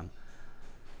Instagram,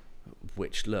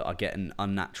 which, look, I get an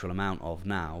unnatural amount of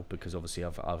now because obviously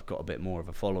I've got a bit more of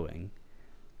a following,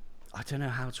 I don't know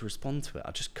how to respond to it.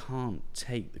 I just can't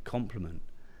take the compliment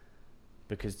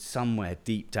because somewhere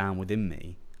deep down within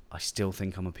me, I still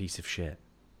think I'm a piece of shit.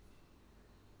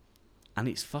 And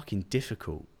it's fucking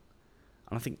difficult.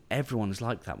 And I think everyone is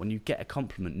like that. When you get a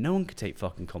compliment, no one can take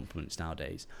fucking compliments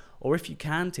nowadays. Or if you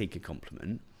can take a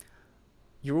compliment,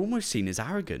 you're almost seen as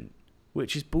arrogant,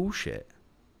 which is bullshit.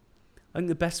 I think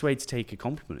the best way to take a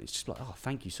compliment is just like, oh,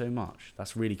 thank you so much.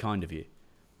 That's really kind of you.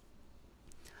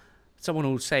 Someone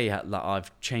will say that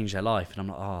I've changed their life, and I'm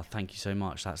like, oh, thank you so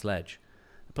much. That's ledge.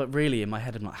 But really, in my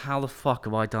head, I'm like, how the fuck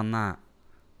have I done that?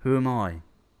 Who am I?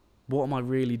 What am I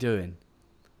really doing?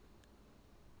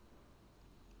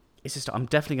 It's just, I'm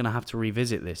definitely going to have to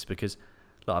revisit this because,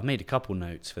 look, I've made a couple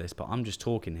notes for this, but I'm just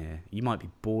talking here. You might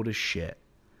be bored as shit.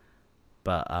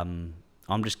 But I'm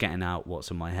just getting out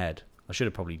what's in my head. I should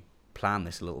have probably planned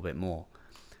this a little bit more.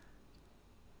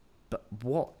 But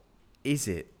what is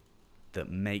it that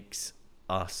makes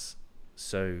us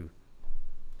so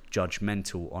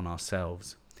judgmental on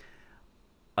ourselves?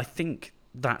 I think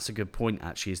that's a good point,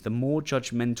 actually, is the more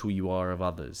judgmental you are of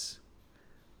others,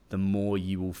 the more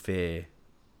you will fear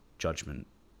judgment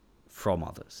from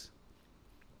others.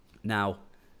 Now,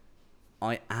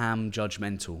 I am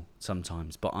judgmental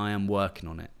sometimes, but I am working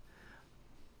on it.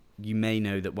 You may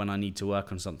know that when I need to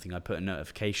work on something, I put a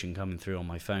notification coming through on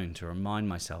my phone to remind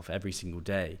myself every single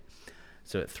day.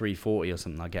 So at 3:40 or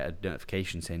something, I get a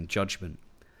notification saying judgment,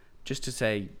 just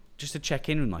to check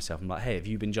in with myself. I'm like, hey, have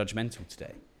you been judgmental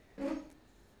today?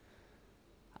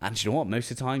 And you know what?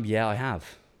 Most of the time, yeah, I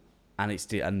have.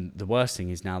 And the worst thing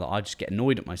is now that I just get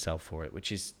annoyed at myself for it,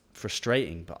 which is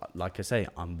frustrating. But like I say,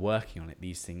 I'm working on it.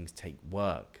 These things take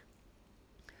work.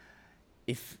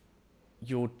 If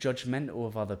you're judgmental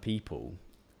of other people,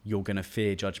 you're going to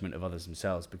fear judgment of others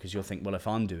themselves because you'll think, well, if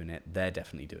I'm doing it, they're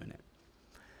definitely doing it.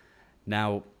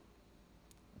 Now,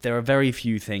 there are very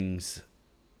few things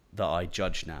that I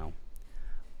judge now.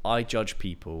 I judge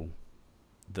people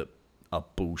that are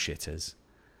bullshitters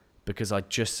because I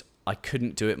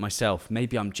couldn't do it myself.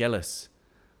 Maybe I'm jealous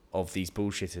of these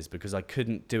bullshitters because I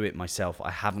couldn't do it myself.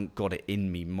 I haven't got it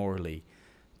in me morally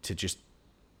to just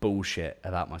bullshit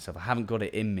about myself. I haven't got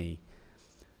it in me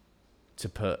to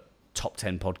put top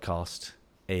 10 podcast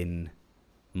in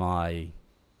my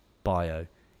bio,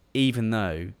 even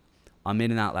though I'm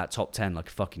in and out that top 10 like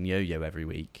a fucking yo-yo every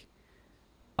week.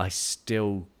 I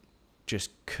still just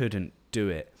couldn't do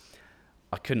it.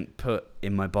 I couldn't put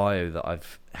in my bio that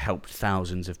I've helped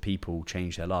thousands of people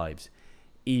change their lives,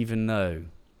 even though,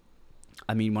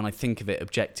 I mean, when I think of it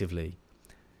objectively,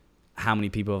 how many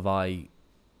people have I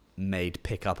made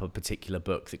pick up a particular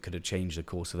book that could have changed the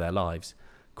course of their lives?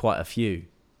 Quite a few.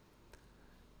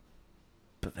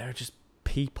 But there are just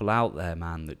people out there,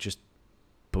 man, that just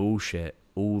bullshit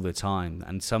all the time,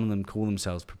 and some of them call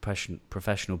themselves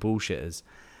professional bullshitters.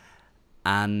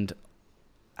 And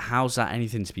how's that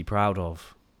anything to be proud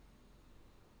of?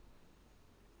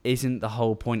 Isn't the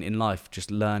whole point in life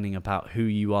just learning about who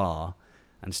you are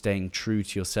and staying true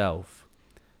to yourself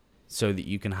so that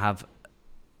you can have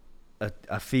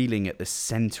a feeling at the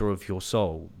center of your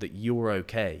soul that you're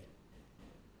okay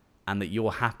and that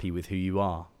you're happy with who you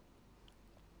are?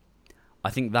 I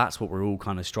think that's what we're all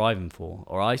kind of striving for,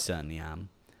 or I certainly am.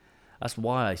 That's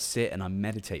why I sit and I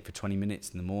meditate for 20 minutes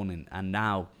in the morning and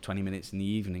now 20 minutes in the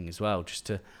evening as well, just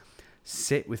to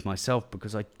sit with myself,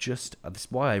 because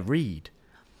that's why I read.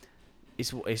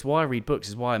 It's why I read books,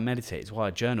 it's why I meditate, it's why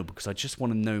I journal, because I just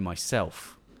want to know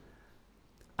myself.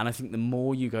 And I think the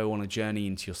more you go on a journey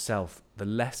into yourself, the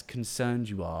less concerned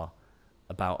you are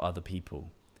about other people.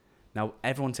 Now,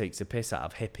 everyone takes a piss out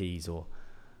of hippies or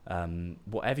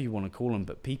whatever you want to call them,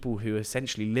 but people who are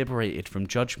essentially liberated from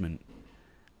judgment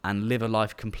and live a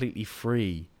life completely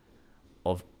free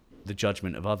of the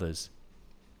judgment of others.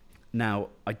 Now,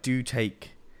 I do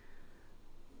take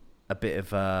a bit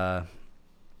of an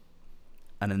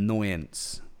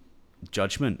annoyance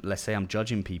judgment. Let's say I'm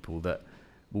judging people that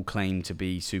will claim to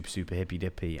be super, super hippy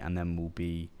dippy and then will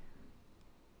be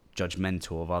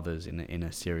judgmental of others in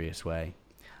a serious way.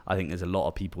 I think there's a lot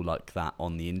of people like that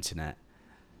on the internet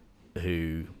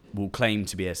who will claim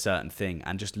to be a certain thing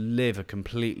and just live a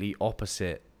completely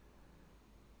opposite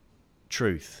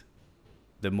truth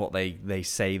than what they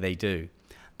say they do.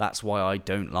 That's why I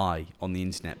don't lie on the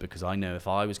internet, because I know if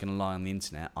I was going to lie on the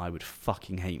internet, I would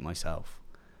fucking hate myself.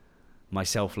 My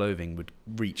self-loathing would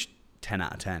reach 10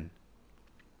 out of 10.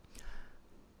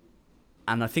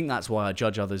 And I think that's why I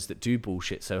judge others that do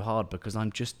bullshit so hard, because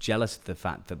I'm just jealous of the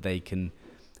fact that they can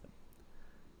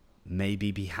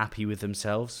maybe be happy with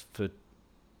themselves for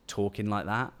talking like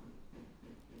that.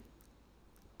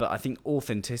 But I think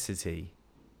authenticity,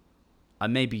 I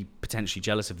may be potentially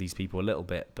jealous of these people a little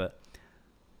bit, but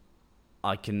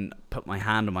I can put my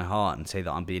hand on my heart and say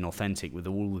that I'm being authentic with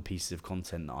all the pieces of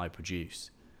content that I produce.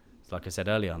 Like I said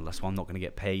earlier, that's why I'm not going to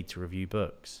get paid to review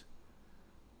books.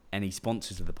 Any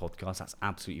sponsors of the podcast, that's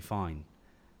absolutely fine.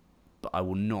 But I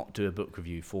will not do a book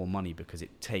review for money, because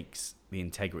it takes the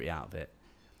integrity out of it.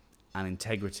 And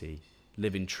integrity,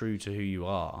 living true to who you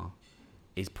are,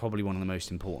 is probably one of the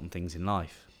most important things in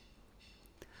life.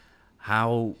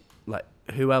 Who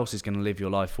else is going to live your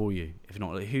life for you? If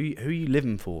not, who are you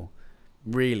living for?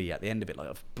 Really, at the end of it,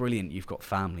 brilliant, you've got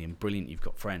family, and brilliant, you've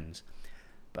got friends.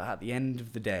 But at the end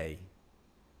of the day,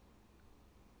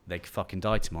 they could fucking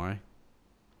die tomorrow,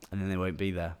 and then they won't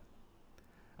be there.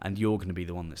 And you're going to be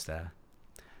the one that's there.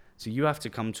 So you have to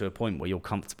come to a point where you're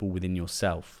comfortable within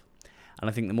yourself. And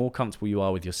I think the more comfortable you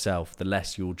are with yourself, the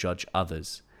less you'll judge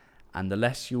others. And the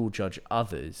less you'll judge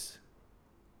others,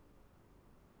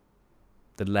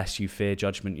 the less you fear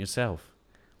judgment yourself.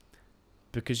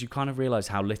 Because you kind of realise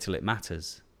how little it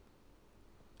matters.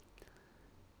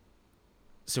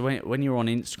 So when you're on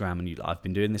Instagram, and I've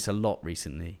been doing this a lot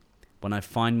recently, when I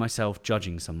find myself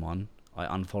judging someone, I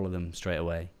unfollow them straight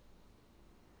away.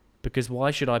 Because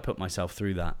why should I put myself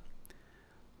through that?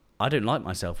 I don't like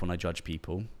myself when I judge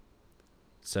people.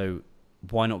 So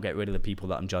why not get rid of the people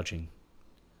that I'm judging?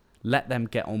 Let them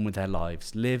get on with their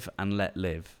lives. Live and let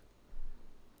live.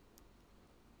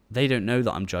 They don't know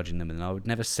that I'm judging them, and I would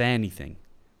never say anything.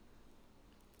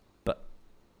 But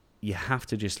you have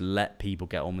to just let people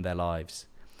get on with their lives.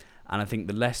 And I think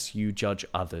the less you judge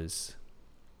others,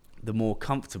 the more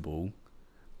comfortable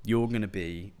you're going to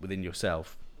be within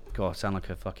yourself. God, I sound like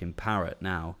a fucking parrot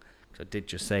now, because I did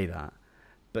just say that.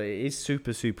 But it is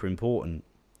super, super important.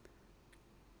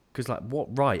 Because,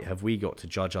 what right have we got to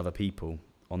judge other people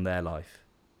on their life?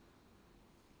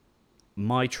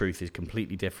 My truth is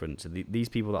completely different. So these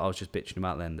people that I was just bitching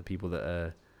about then, the people that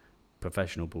are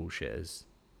professional bullshitters,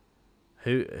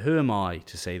 who am I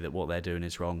to say that what they're doing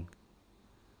is wrong?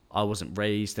 I wasn't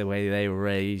raised the way they were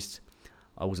raised.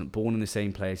 I wasn't born in the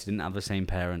same place. Didn't have the same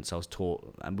parents. I was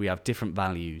taught, and we have different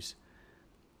values.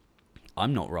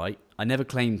 I'm not right. I never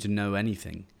claimed to know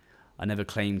anything. I never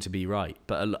claimed to be right.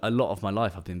 But a lot of my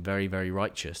life, I've been very, very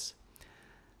righteous.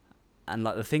 And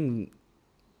the thing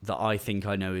that I think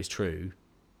I know is true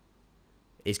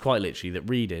is quite literally that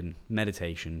reading,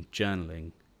 meditation,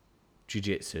 journaling,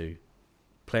 jiu-jitsu,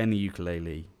 playing the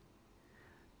ukulele,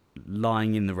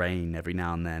 lying in the rain every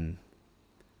now and then,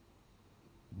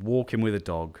 walking with a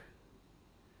dog,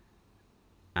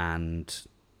 and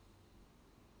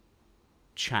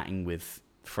chatting with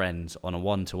friends on a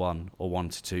 1-to-1 or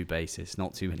 1-to-2 basis,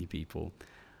 not too many people,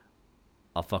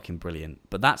 are fucking brilliant.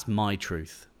 But that's my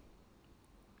truth.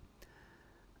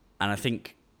 And I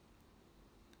think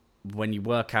when you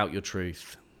work out your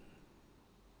truth,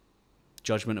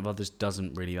 judgment of others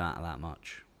doesn't really matter that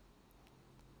much.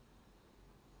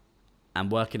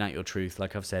 And working out your truth,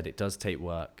 like I've said, it does take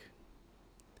work.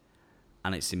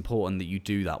 And it's important that you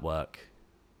do that work,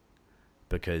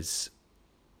 because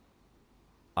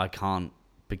I can't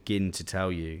begin to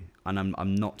tell you, and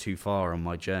I'm not too far on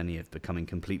my journey of becoming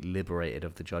completely liberated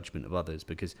of the judgment of others,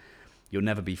 because you'll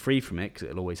never be free from it, because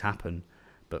it'll always happen,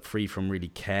 but free from really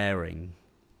caring.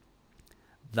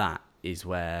 That is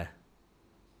where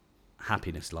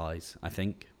happiness lies, I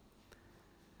think.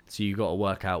 So you've got to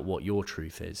work out what your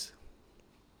truth is.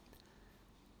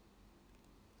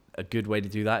 A good way to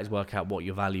do that is work out what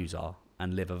your values are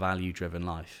and live a value-driven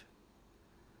life.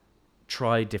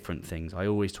 try different things. I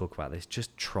always talk about this.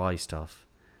 Just try stuff.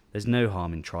 There's no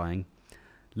harm in trying.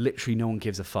 Literally no one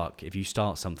gives a fuck if you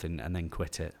start something and then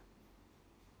quit it.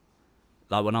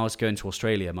 Like when I was going to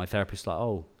Australia, my therapist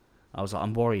was like,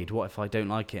 I'm worried. What if I don't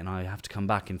like it and I have to come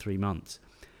back in 3 months?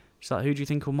 She's like, who do you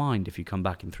think will mind if you come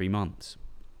back in 3 months?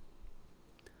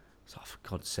 So, for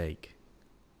God's sake,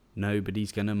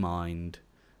 nobody's going to mind.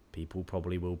 People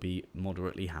probably will be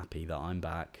moderately happy that I'm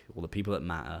back, or the people that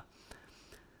matter.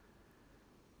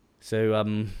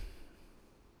 So,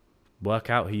 work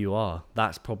out who you are.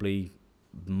 That's probably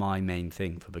my main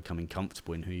thing for becoming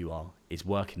comfortable in who you are, is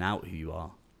working out who you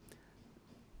are.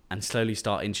 And slowly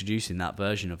start introducing that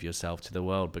version of yourself to the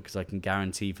world, because I can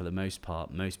guarantee for the most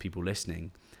part, most people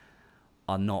listening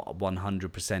are not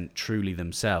 100% truly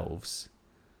themselves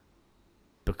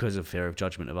because of fear of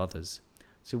judgment of others.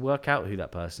 So work out who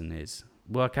that person is.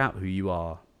 Work out who you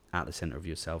are at the center of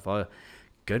yourself. Go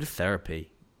to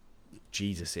therapy.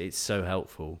 Jesus, it's so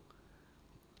helpful.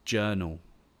 Journal.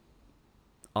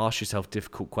 Ask yourself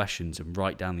difficult questions and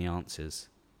write down the answers.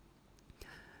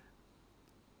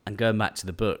 And going back to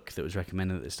the book that was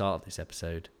recommended at the start of this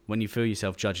episode, when you feel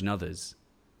yourself judging others,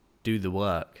 do the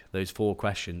work, those 4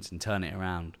 questions, and turn it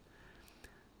around.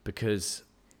 Because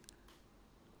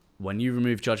when you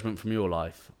remove judgment from your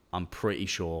life, I'm pretty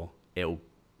sure it'll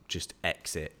just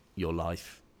exit your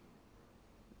life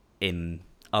in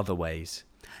other ways.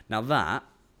 Now that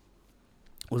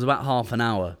was about half an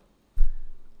hour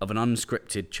of an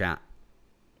unscripted chat.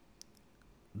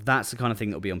 That's the kind of thing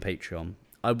that will be on Patreon.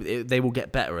 They will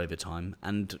get better over time,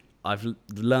 and I've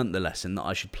learnt the lesson that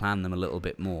I should plan them a little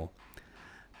bit more.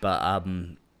 But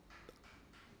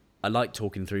I like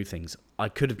talking through things. I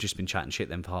could have just been chatting shit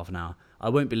then for half an hour. I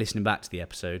won't be listening back to the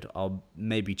episode. I'll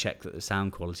maybe check that the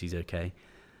sound quality's okay.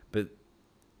 But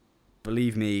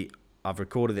believe me, I've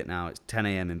recorded it now. It's 10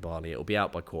 a.m. in Bali. It'll be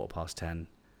out by 10:15.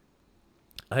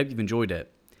 I hope you've enjoyed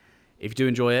it. If you do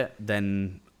enjoy it,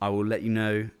 then I will let you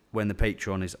know when the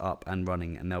Patreon is up and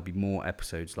running, and there'll be more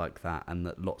episodes like that,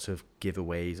 and lots of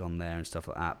giveaways on there and stuff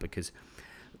like that, because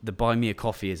the Buy Me a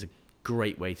Coffee is a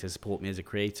great way to support me as a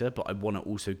creator, but I want to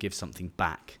also give something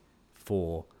back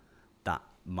for that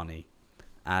money.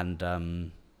 And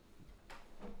I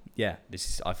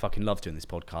fucking love doing this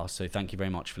podcast, so thank you very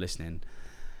much for listening.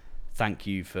 Thank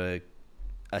you for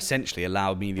essentially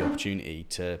allowing me the opportunity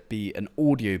to be an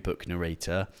audiobook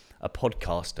narrator, a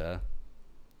podcaster,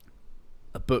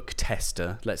 a book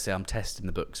tester. Let's say I'm testing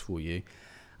the books for you,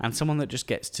 and someone that just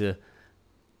gets to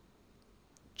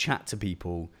chat to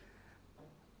people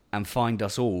and find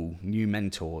us all new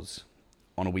mentors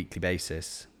on a weekly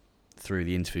basis through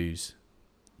the interviews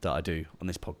that I do on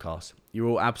this podcast. You're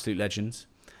all absolute legends.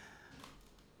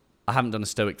 I haven't done a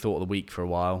Stoic Thought of the Week for a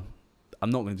while. I'm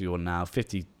not going to do one now.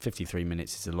 53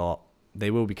 minutes is a lot.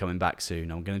 They will be coming back soon.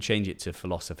 I'm going to change it to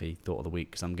Philosophy Thought of the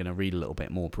Week, because I'm going to read a little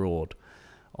bit more broad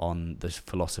on the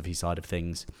philosophy side of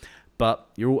things. But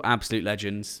you're all absolute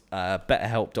legends.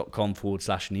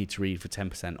 betterhelp.com/need to read for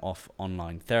 10% off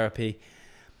online therapy.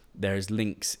 There's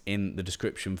links in the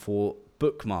description for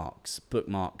bookmarks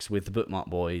with the Bookmark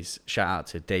Boys. Shout out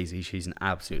to Daisy. She's an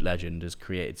absolute legend, has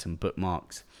created some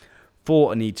bookmarks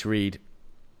for a Need to Read.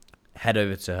 Head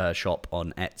over to her shop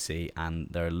on Etsy, and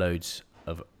there are loads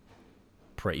of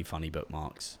pretty funny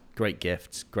bookmarks. Great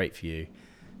gifts, great for you.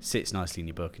 Sits nicely in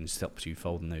your book and stops you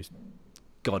folding those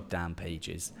goddamn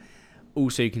pages.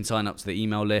 Also, you can sign up to the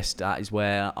email list. That is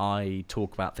where I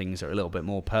talk about things that are a little bit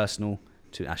more personal.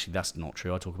 Actually, that's not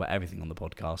true. I talk about everything on the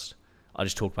podcast. I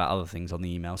just talk about other things on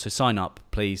the email. So sign up,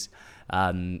 please.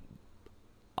 I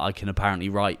can apparently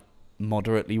write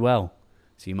moderately well,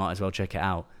 so you might as well check it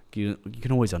out. You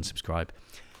can always unsubscribe.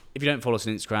 If you don't follow us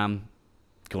on Instagram,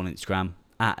 go on Instagram,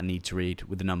 @aneedtoread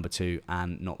with the number 2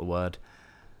 and not the word.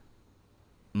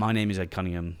 My name is Ed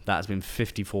Cunningham. That has been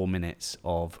 54 minutes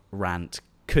of rant.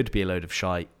 Could be a load of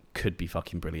shite. Could be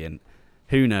fucking brilliant.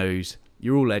 Who knows?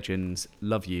 You're all legends.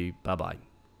 Love you. Bye-bye.